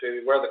Potter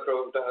to Where the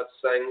Crow Doth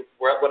Sing,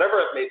 whatever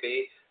it may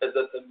be, is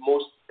that the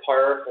most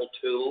powerful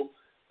tool,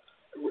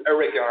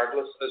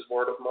 regardless, is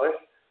word of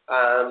mouth.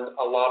 And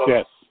a lot of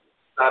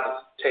that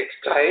takes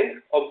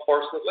time,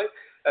 unfortunately.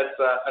 It's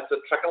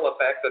a trickle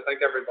effect. I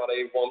think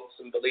everybody wants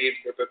and believes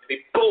there would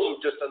be,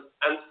 boom, just an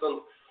instant,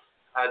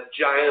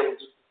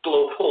 giant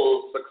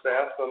global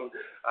success, and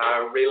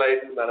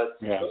realizing that it's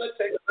going to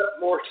take a bit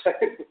more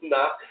time than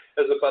that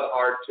is a bit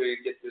hard to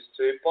get used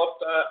to. But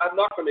I'm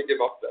not going to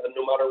give up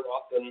no matter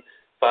what. In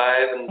 5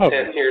 and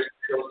 10 years,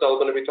 I'm still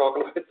going to be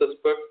talking about this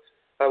book.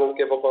 I won't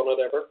give up on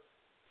it ever.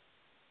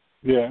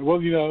 Yeah,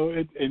 well, you know,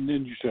 and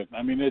you shouldn't.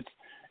 I mean, it's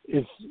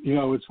you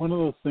know, it's one of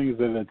those things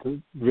that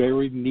it's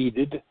very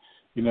needed.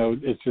 You know,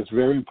 it's just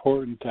very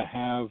important to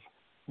have,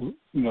 you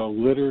know,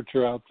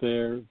 literature out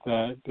there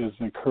that is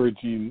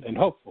encouraging and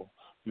helpful,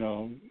 you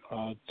know,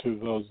 to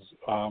those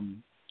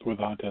with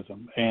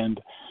autism. And,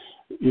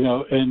 you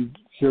know, and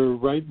you're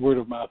right, word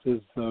of mouth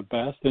is the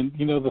best. And,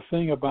 you know, the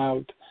thing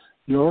about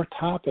your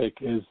topic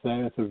is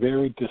that it's a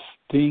very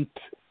distinct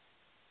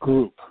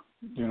group.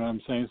 You know what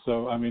I'm saying?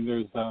 So, I mean,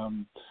 there's,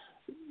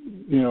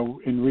 you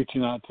know, in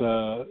reaching out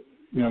to,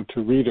 you know,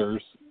 to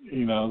readers,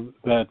 you know,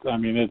 that, I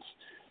mean, it's,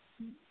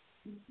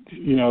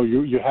 you know,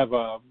 you have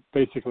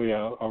basically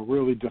a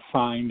really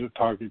defined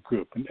target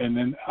group. And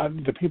then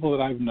the people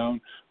that I've known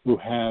who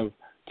have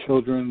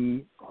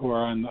children who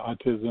are on the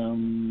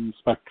autism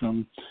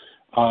spectrum,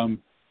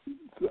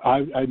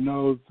 I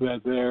know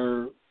that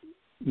their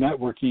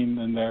networking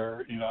and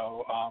their, you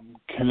know,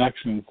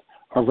 connections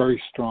are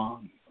very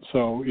strong.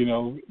 So, you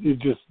know, it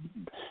just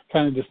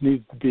kind of just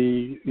needs to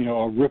be, you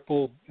know, a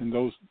ripple in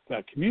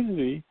that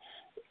community,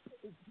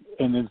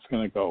 and it's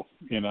going to go,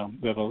 you know,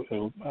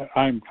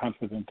 I'm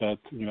confident that,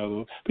 you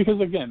know, because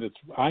again,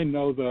 I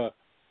know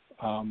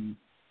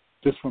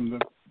just from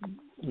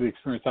the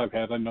experience I've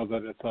had, I know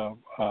that it's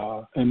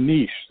a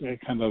niche,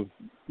 kind of,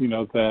 you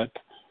know, that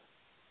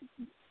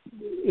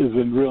is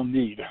in real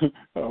need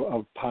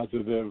of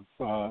positive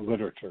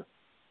literature.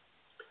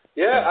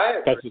 Yeah, I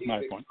agree. That's just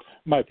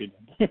my opinion.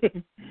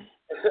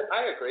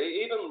 I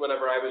agree. Even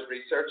whenever I was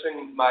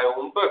researching my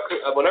own book,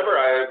 whenever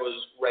I was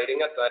writing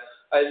it,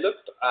 I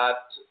looked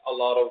at a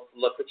lot of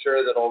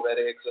literature that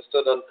already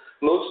existed, and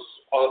most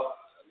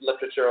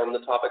literature on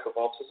the topic of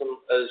autism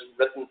is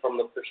written from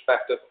the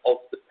perspective of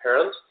the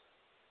parent.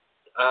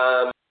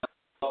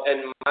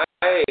 In my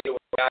head,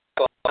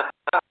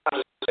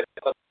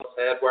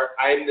 where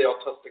I'm the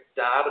autistic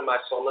dad and my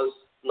son is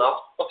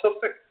not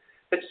autistic,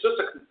 it's just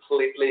a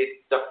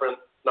completely different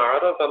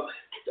narrative.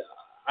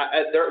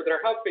 There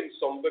have been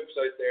some books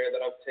out there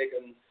that have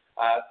taken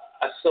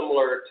a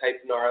similar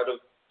type narrative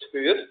to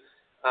it,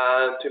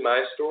 to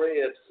my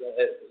story.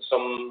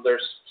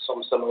 There's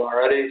some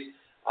similarities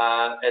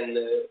in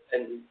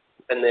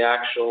the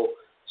actual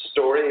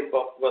story,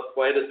 but with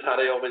Why Does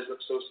Daddy Always Look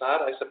So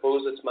Sad? I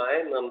suppose it's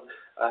mine, and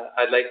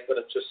I like that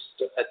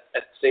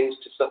it seems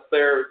to sit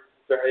there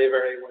very,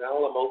 very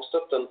well amongst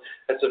it, and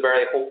it's a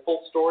very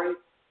hopeful story.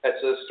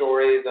 It's a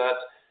story that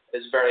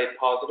is very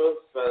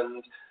positive,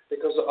 and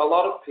because a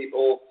lot of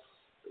people,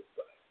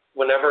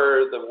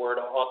 whenever the word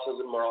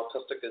autism or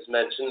autistic is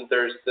mentioned,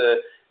 there's the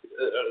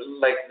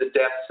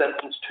death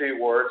sentence 2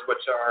 words,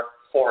 which are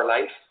for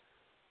life.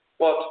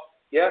 But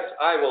yes,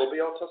 I will be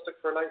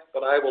autistic for life,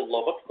 but I will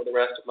love it for the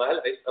rest of my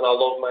life, and I'll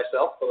love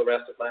myself for the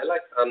rest of my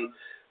life, and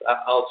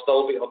I'll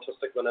still be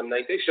autistic when I'm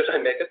 90, should I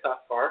make it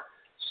that far.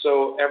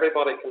 So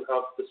everybody can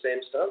have the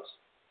same stance.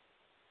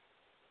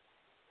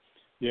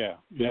 Yeah,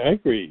 I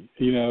agree.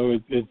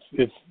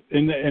 It's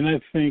and I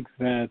think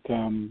that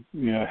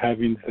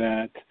having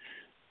that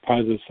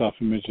positive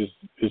self-image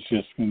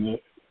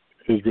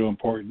is real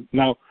important.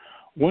 Now,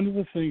 one of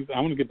the things I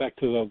want to get back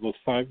to those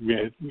five. We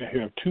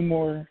have two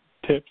more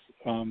tips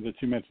that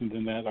you mentioned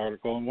in that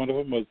article, and one of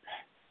them was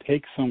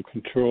take some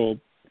control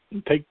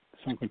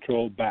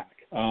back.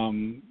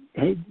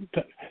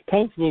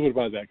 Tell us a little bit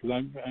about that, because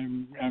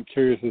I'm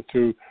curious as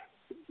to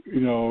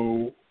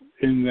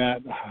in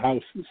that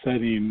house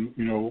setting,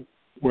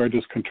 where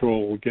does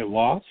control get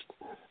lost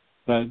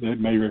that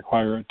may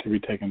require it to be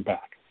taken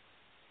back?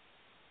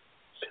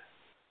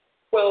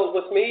 Well,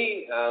 with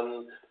me,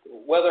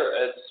 whether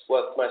it's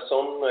with my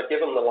son,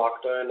 given the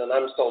lockdown, and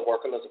I'm still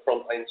working as a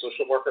frontline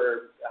social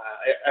worker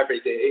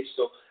every day,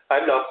 so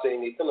I'm not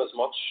seeing Ethan as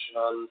much,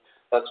 and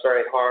that's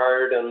very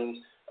hard, and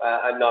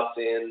I'm not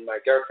seeing my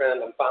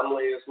girlfriend and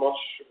family as much,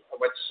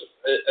 which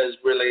is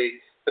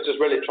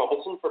really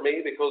troublesome for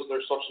me, because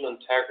they're such an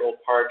integral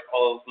part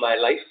of my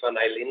life, and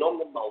I lean on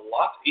them a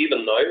lot,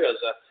 even now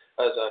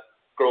as a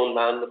grown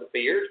man with a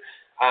beard.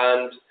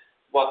 And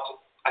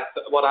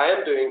what I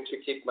am doing to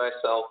keep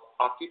myself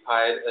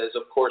occupied is,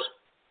 of course,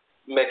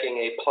 making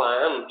a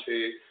plan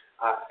to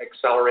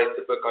accelerate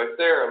the book out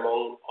there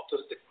among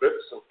autistic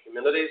groups and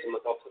communities and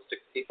with autistic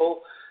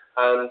people.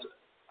 And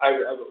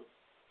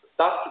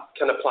that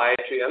can apply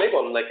to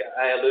anyone. Like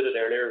I alluded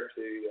earlier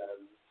to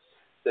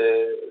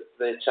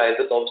the child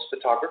that loves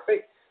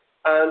photography.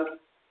 And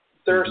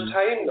there's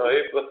time now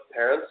with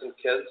parents and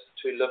kids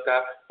to look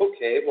at,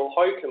 okay, well,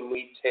 how can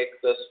we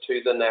take this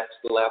to the next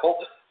level?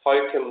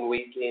 How can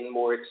we gain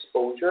more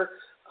exposure?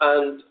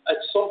 And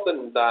it's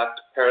something that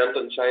parent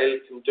and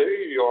child can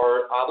do,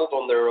 or adult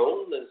on their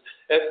own, is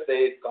if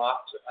they've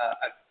got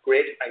a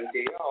great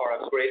idea or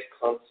a great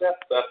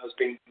concept that has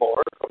been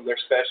born from their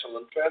special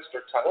interest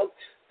or talent,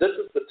 this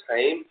is the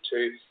time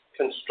to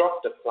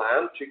construct a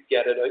plan to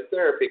get it out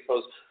there,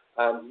 because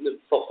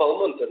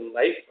fulfillment in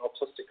life,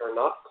 autistic or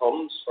not,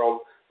 comes from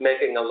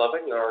making a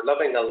living or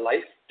living a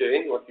life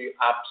doing what you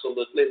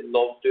absolutely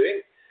love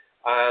doing.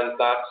 And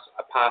that's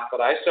a path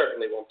that I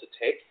certainly want to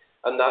take.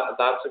 And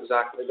that's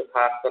exactly the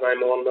path that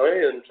I'm on now,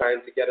 and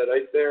trying to get it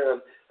out there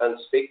and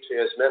speak to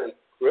as many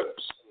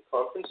groups and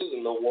conferences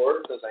in the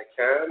world as I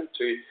can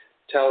to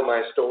tell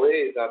my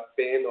story that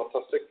being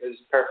autistic is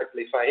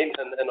perfectly fine,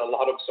 and in a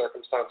lot of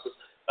circumstances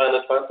an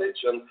advantage.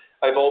 And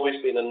I've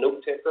always been a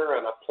note taker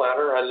and a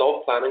planner. I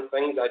love planning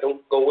things. I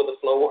don't go with the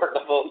flow or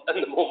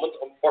in the moment,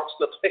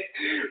 unfortunately,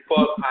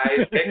 but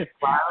I make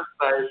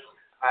plans.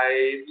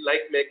 I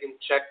like making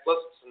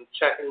checklists and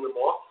checking them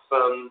off,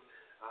 and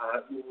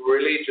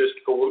really just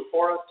going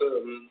for it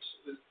and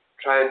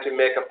trying to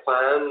make a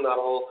plan that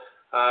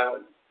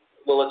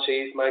will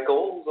achieve my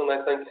goals. And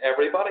I think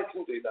everybody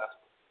can do that.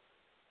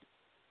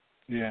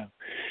 Yeah.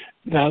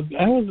 Now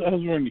I was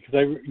wondering, because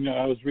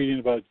I was reading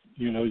about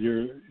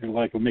your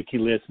like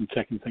making lists and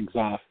checking things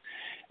off,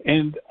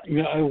 and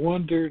I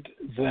wondered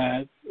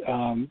that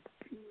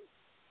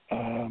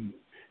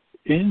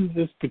in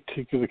this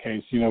particular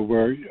case,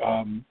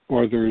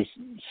 where there's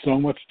so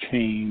much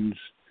change,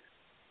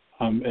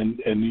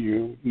 and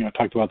you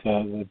talked about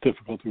the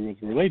difficulty with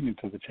relating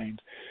to the change,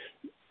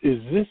 is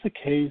this a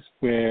case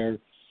where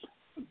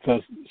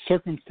the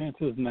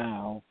circumstances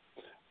now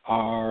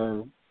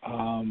are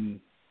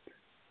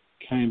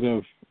kind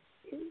of,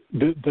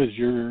 does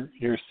your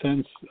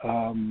sense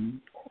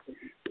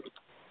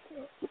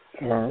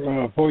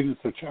or avoidance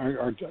of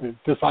or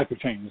dislike of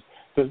change,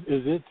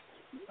 is it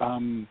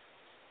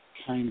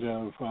kind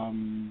of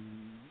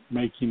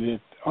making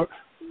it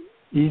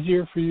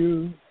easier for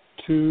you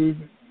to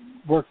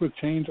work with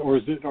change, or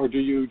do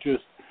you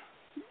just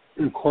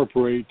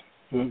incorporate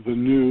the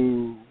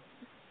new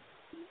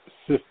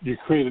system? You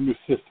create a new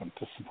system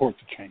to support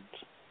the change.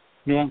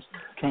 What I'm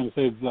trying to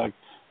say is, like,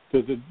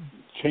 does it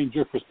change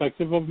your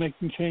perspective of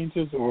making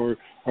changes, or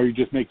are you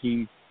just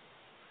making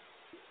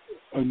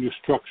a new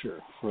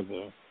structure so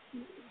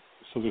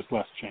there's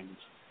less change?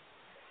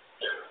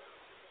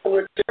 In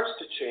regards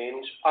to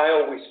change, I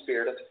always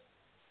feared it,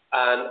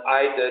 and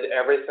I did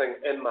everything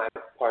in my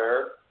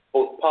power,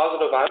 both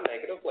positive and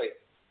negatively,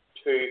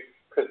 to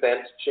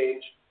prevent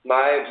change.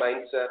 My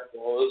mindset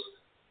was,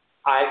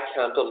 I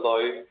can't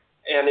allow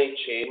any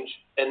change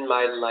in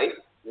my life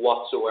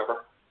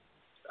whatsoever.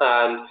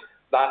 And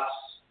that's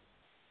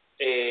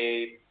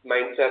a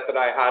mindset that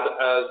I had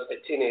as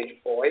a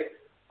teenage boy,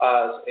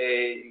 as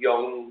a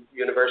young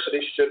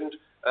university student,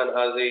 and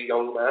as a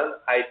young man.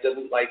 I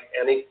didn't like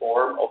any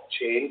form of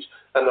change,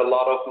 and a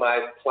lot of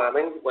my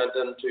planning went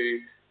into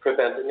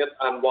preventing it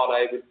and what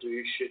I would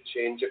do should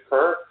change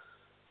occur.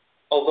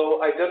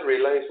 Although I did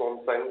realize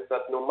one thing,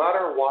 that no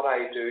matter what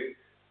I do,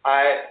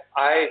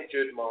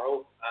 Jude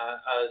Morrow,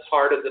 as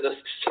hard as it is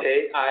to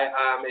say, I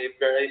am a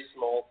very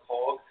small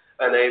cog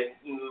in a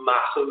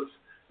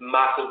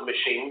massive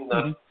machine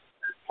that is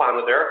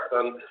planet Earth.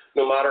 And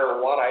no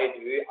matter what I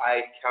do,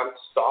 I can't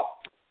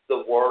stop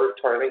the world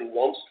turning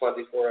once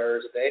 24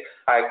 hours a day.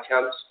 I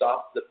can't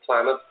stop the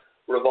planet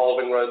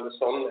revolving around the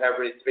sun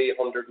every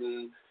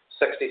 360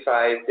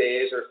 365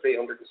 days or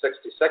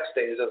 366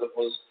 days as it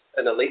was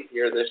in a leap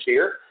year this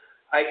year.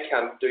 I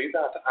can't do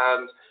that,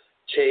 and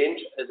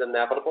change is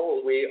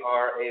inevitable. We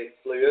are a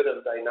fluid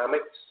and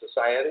dynamic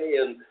society,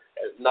 and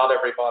not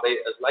everybody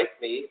is like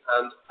me.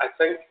 And I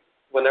think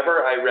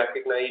whenever I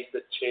recognize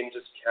that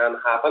changes can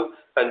happen,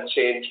 and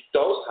change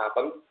does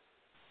happen,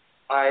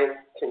 I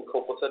can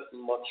cope with it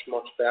much,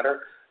 much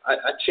better.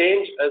 A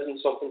change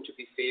isn't something to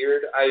be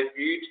feared. I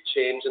viewed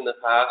change in the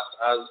past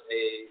as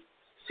a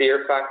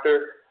fear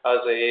factor, as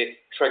a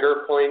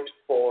trigger point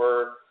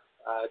for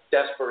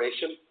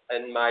desperation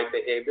in my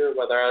behaviour,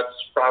 whether it's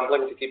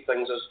scrambling to keep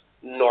things as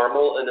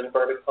normal, in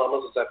inverted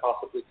commas, as I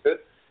possibly could.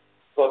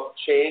 But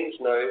change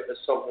now is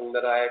something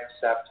that I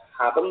accept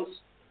happens,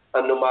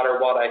 and no matter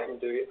what I can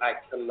do, I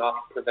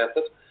cannot prevent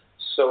it.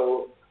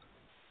 So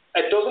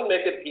it doesn't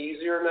make it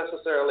easier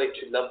necessarily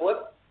to live with,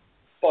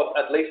 but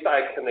at least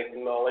I can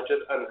acknowledge it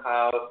and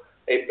have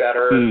a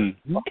better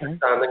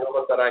understanding of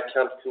it, that I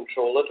can't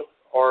control it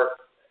or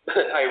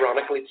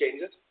ironically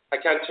change it. I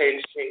can't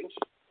change change.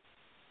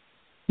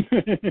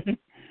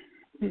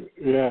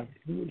 Yeah,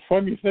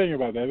 funny thing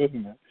about that,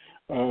 isn't it?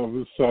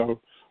 Well,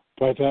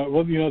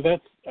 you know,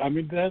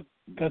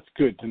 that's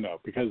good to know,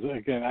 because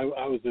again, I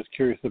was just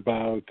curious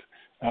about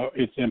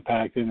its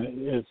impact, and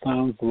it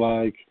sounds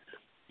like,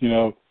 you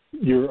know,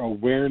 your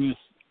awareness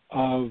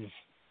of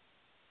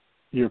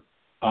your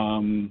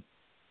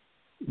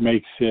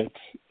makes it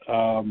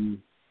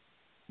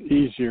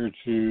easier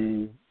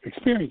to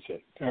experience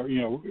it, or,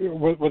 you know,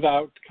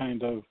 without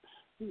kind of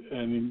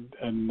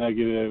a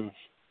negative,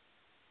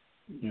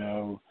 you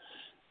know,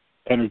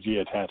 energy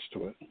attached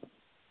to it.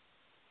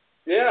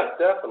 Yeah,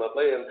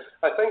 definitely. And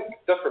I think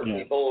different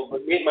people,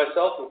 me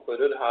myself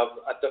included, have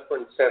a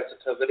different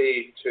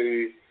sensitivity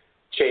to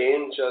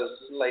change, as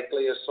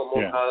likely as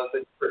someone has a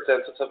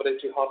different sensitivity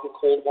to hot and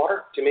cold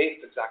water. To me,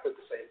 it's exactly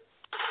the same.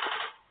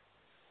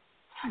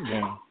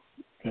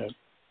 Yeah.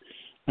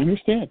 I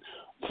understand.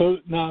 So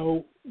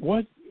now,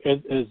 what, as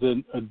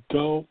an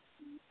adult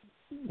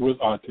with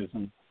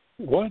autism,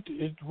 what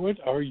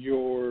are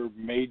your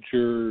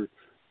major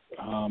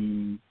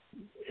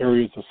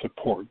areas of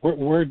support?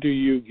 Where do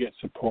you get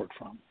support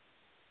from?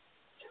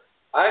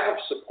 I have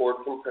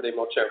support from pretty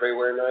much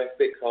everywhere now,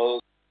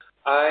 because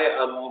I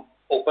am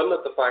open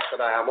at the fact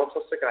that I am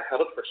autistic. I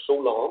had it for so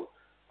long.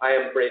 I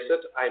embrace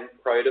it. I'm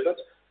proud of it.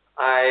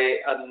 I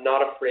am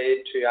not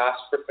afraid to ask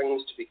for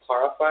things to be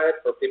clarified,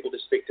 for people to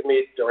speak to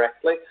me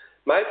directly.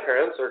 My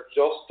parents are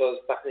just as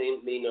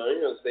behind me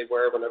now as they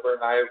were whenever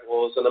I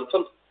was an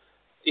infant.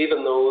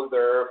 Even though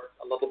they're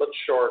a little bit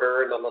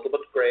shorter and a little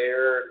bit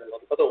grayer and a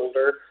little bit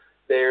older,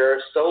 they're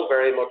still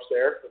very much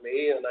there for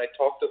me, and I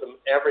talk to them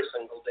every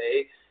single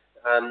day.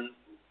 And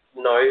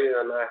now,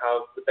 and I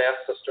have the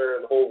best sister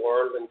in the whole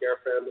world and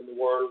girlfriend in the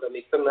world, and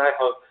Ethan. I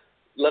have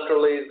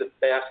literally the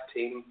best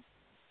team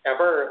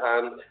ever,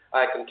 and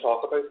I can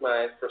talk about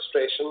my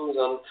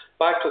frustrations. And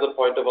back to the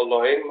point of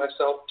allowing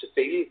myself to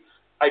feel,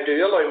 I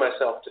do allow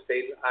myself to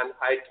feel, and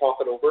I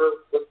talk it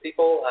over with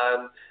people,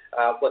 and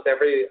with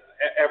every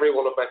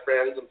one of my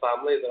friends and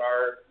family that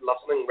are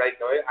listening right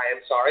now. I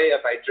am sorry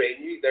if I drain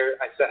you there.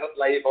 I said it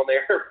live on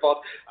air,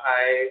 but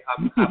I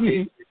am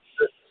happy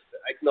to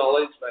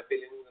acknowledge my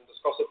feelings and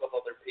discuss it with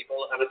other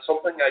people. And it's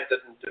something I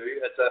didn't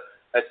do.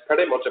 It's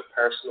pretty much a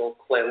personal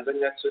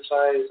cleansing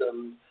exercise,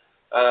 and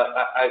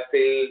I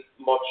feel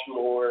much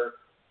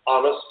more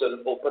honest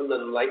and open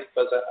in life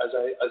as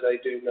I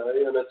do now.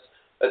 And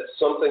it's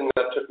something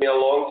that took me a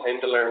long time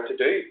to learn to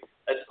do.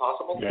 It's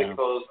possible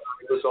because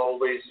I was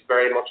always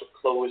very much a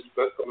closed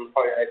book on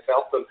how I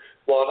felt, and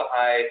what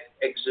I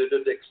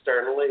exuded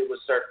externally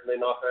was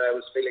certainly not how I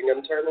was feeling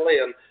internally.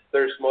 And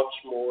there's much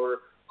more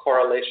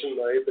correlation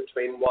now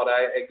between what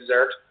I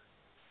exert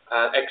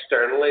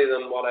externally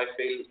than what I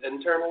feel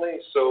internally.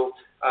 So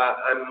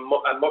I'm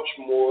a much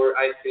more,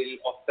 I feel,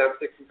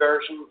 authentic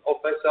version of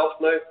myself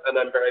now, and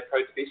I'm very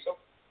proud to be so.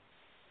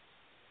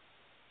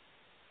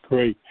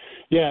 Great.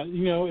 Yeah,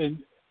 you know,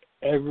 and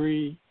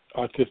every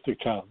autistic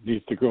child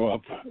needs to grow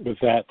up with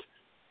that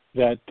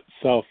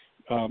self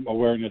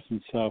awareness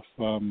and self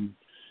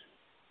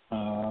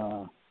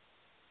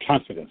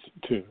confidence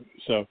too.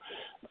 So,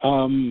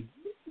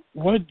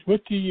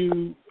 what do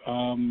you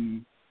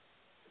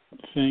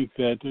think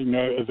that, you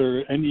know? Is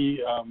there any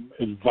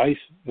advice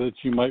that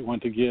you might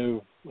want to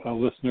give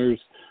listeners,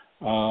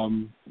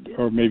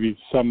 or maybe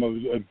some of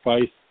the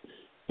advice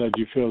that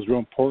you feel is real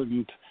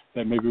important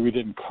that maybe we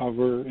didn't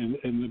cover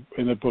in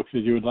the book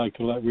that you would like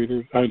to let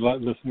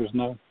listeners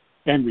know,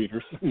 and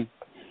readers? Definitely.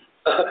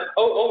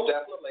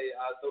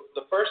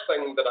 The first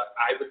thing that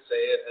I would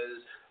say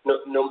is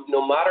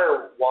no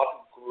matter what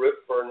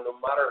group or no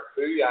matter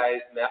who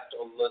I've met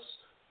on this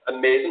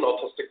amazing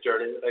autistic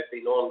journey that I've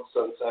been on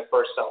since I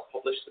first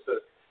self-published the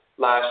book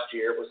last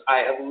year, was I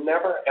have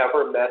never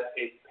ever met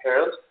a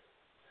parent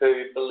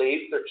who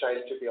believed their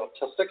child to be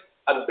autistic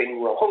and been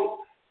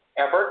wrong,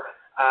 ever.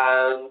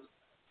 And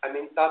I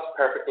mean, that's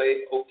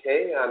perfectly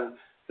okay. And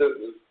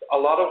a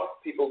lot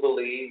of people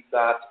believe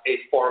that a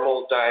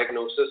formal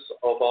diagnosis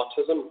of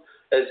autism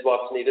is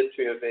what's needed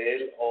to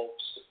avail of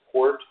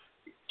support,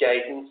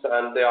 guidance,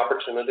 and the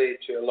opportunity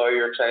to allow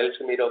your child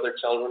to meet other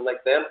children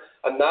like them.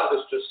 And that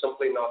is just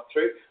simply not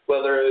true.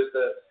 Whether a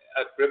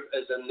group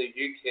is in the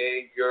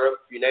UK,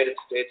 Europe, United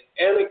States,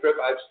 any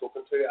group I've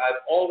spoken to,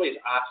 I've always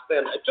asked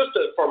them, just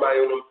for my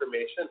own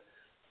information,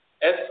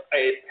 if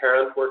a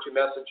parent were to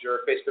message your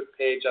Facebook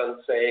page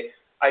and say,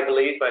 I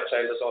believe my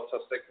child is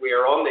autistic, we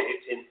are on the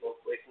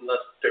 18-month waiting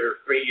list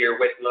or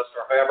 3-year waiting list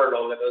or however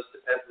long it is,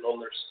 depending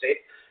on their state.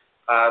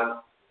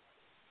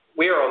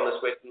 We are on this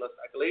waiting list.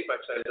 I believe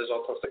my child is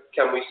autistic.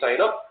 Can we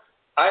sign up?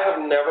 I have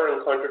never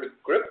encountered a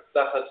group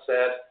that has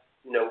said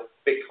no,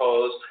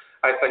 because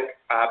I think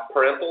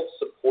parental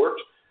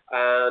support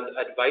and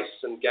advice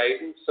and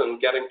guidance and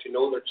getting to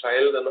know their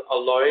child and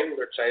allowing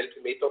their child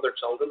to meet other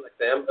children like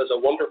them is a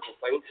wonderful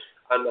thing,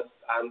 and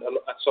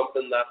it's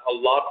something that a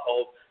lot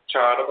of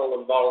charitable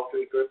and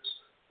voluntary groups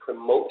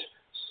promote.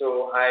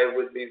 So I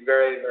would be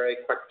very, very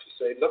quick to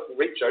say, look,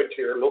 reach out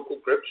to your local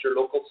groups, your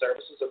local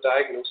services. A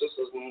diagnosis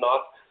is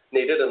not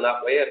needed in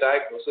that way. A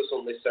diagnosis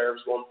only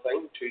serves one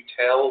thing, to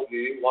tell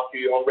you what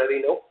you already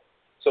know.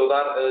 So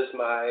that is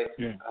my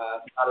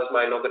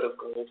nugget of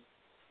gold.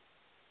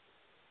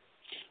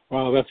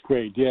 Wow, that's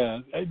great.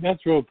 Yeah,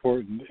 that's real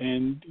important.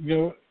 And,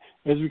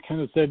 as we kind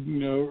of said,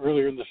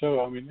 earlier in the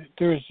show, I mean,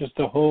 there's just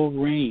a whole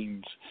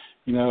range,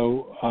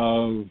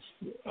 of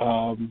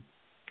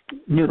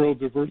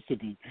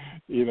neurodiversity,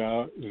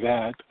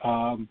 that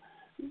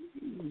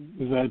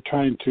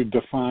trying to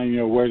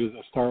define, where does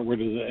it start, where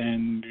does it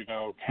end,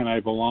 can I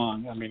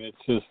belong? I mean, it's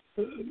just,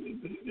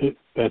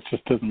 that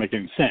just doesn't make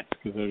any sense,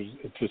 because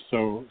it's just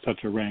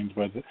such a range.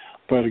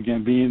 But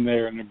again, being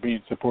there and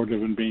being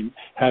supportive and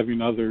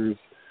having others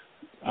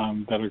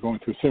that are going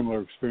through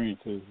similar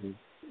experiences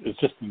is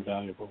just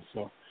invaluable.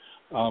 So,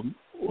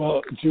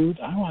 well, Jude,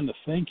 I want to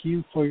thank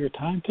you for your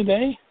time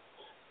today.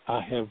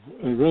 I have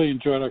really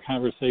enjoyed our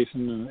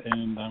conversation,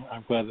 and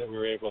I'm glad that we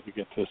were able to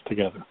get this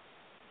together.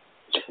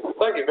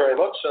 Thank you very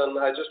much, and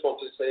I just want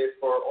to say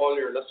for all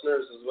your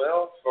listeners as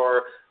well,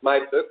 for my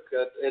book,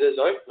 it is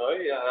out now,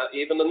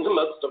 even in the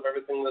midst of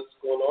everything that's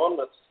going on.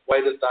 That's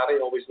Why Does Daddy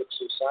Always Look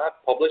So Sad,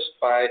 published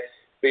by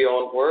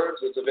Beyond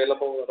Words. It's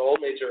available at all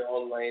major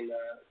online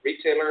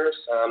retailers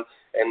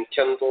in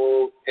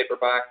Kindle,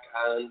 paperback,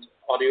 and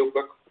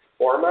audiobook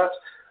format.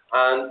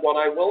 And what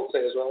I will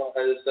say as well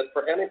is that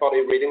for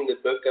anybody reading the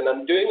book, and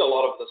I'm doing a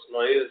lot of this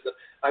now, is that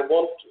I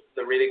want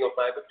the reading of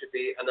my book to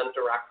be an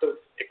interactive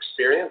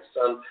experience.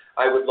 And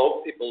I would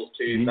love people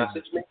to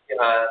message me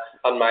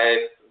on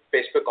my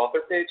Facebook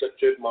author page at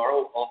Jude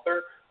Morrow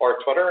Author,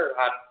 or Twitter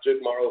at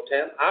Jude Morrow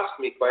 10.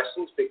 Ask me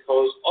questions,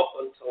 because up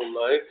until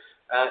now,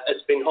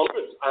 it's been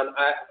hundreds, and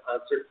I have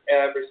answered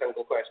every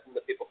single question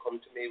that people come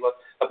to me with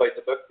about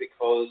the book,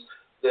 because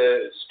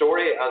the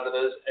story as it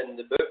is in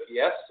the book,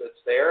 yes,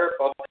 it's there,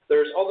 but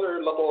there's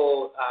other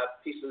little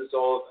pieces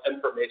of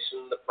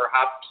information that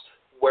perhaps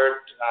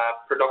weren't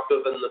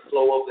productive in the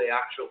flow of the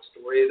actual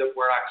story that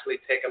were actually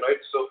taken out.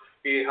 So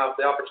you have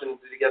the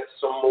opportunity to get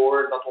some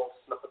more little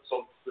snippets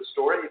of the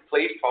story.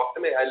 Please talk to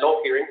me. I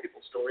love hearing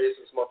people's stories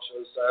as much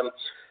as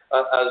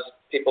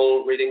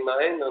people reading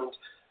mine, and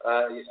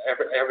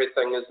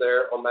everything is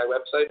there on my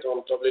website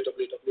on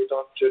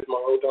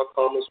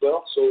www.judemorrow.com as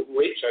well. So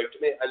reach out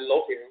to me. I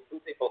love hearing from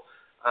people,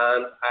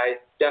 and I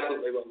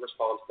definitely will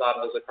respond to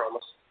that, as I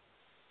promise.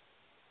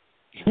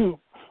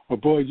 Well,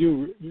 boy,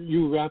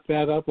 you wrap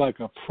that up like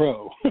a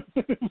pro.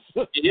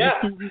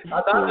 Yeah,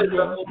 that is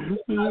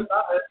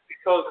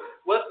because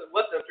with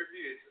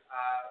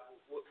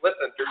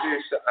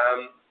interviews,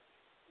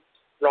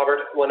 Robert,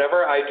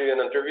 whenever I do an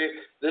interview,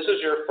 this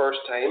is your first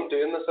time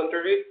doing this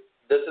interview.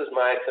 This is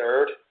my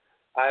third.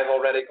 I've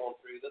already gone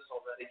through this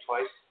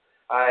twice.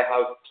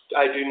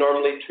 I do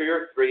normally 2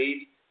 or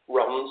 3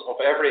 runs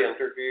of every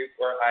interview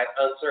where I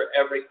answer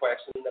every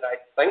question that I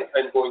think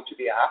I'm going to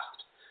be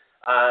asked,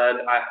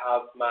 and I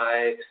have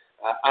my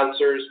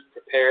answers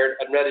prepared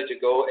and ready to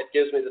go. It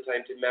gives me the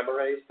time to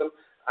memorize them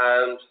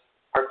and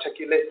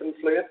articulate them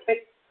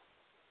fluently.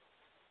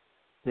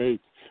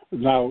 Great.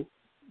 Now,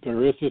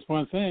 there is just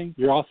one thing.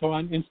 You're also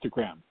on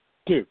Instagram,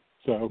 too.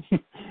 So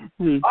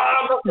we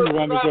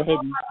want to go ahead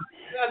and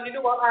you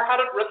know what? I had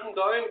it written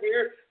down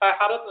here. I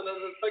had it in a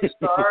big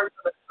star,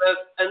 and it says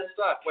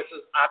Insta, which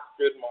is at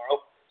Jude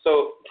Morrow.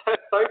 So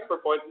thanks for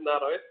pointing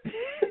that out.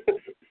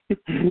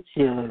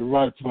 Sure,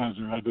 my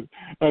pleasure. I just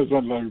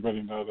wanted to let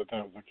everybody know that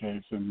was the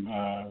case. And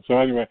so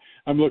anyway,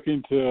 I'm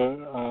looking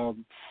to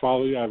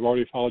follow you. I've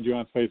already followed you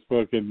on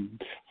Facebook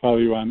and follow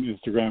you on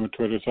Instagram and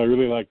Twitter. So I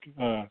really want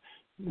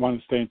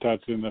to stay in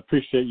touch, and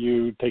appreciate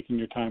you taking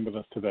your time with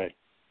us today.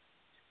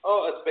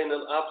 Oh, it's been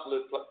an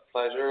absolute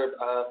pleasure.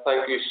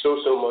 Thank you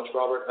so much,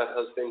 Robert. It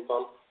has been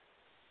fun.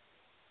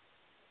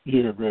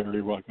 You're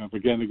very welcome.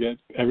 Again,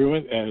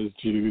 everyone, as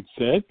Jude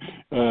said,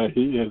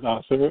 he is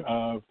author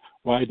of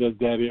Why Does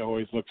Daddy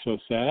Always Look So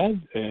Sad?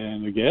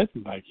 And again,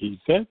 like he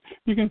said,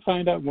 you can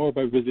find out more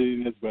by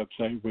visiting his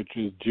website, which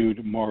is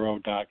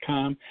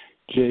judemorrow.com,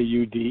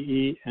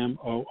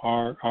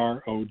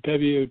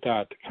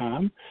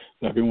 JUDEMORROW.com.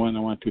 Everyone, I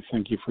want to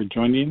thank you for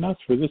joining us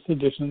for this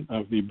edition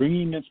of the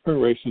Bringing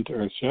Inspiration to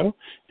Earth show.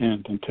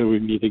 And until we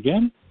meet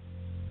again,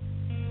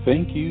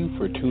 thank you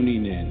for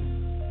tuning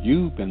in.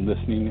 You've been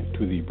listening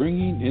to the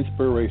Bringing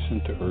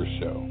Inspiration to Earth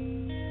show.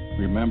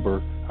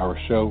 Remember, our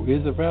show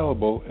is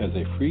available as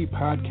a free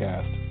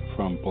podcast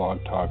from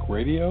Blog Talk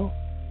Radio,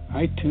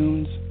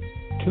 iTunes,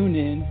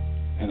 TuneIn,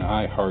 and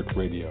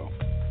iHeartRadio.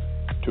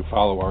 To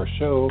follow our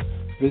show,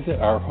 visit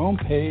our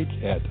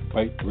homepage at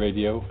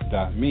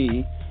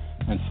biteradio.me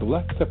and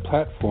select the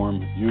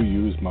platform you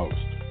use most.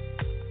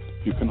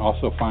 You can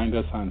also find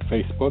us on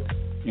Facebook,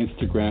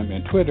 Instagram,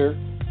 and Twitter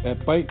at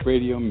Byte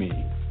Radio Me.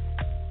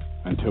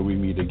 Until we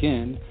meet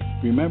again,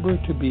 remember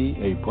to be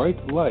a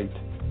bright light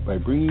by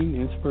bringing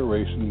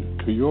inspiration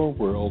to your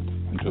world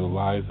and to the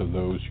lives of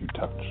those you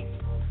touch.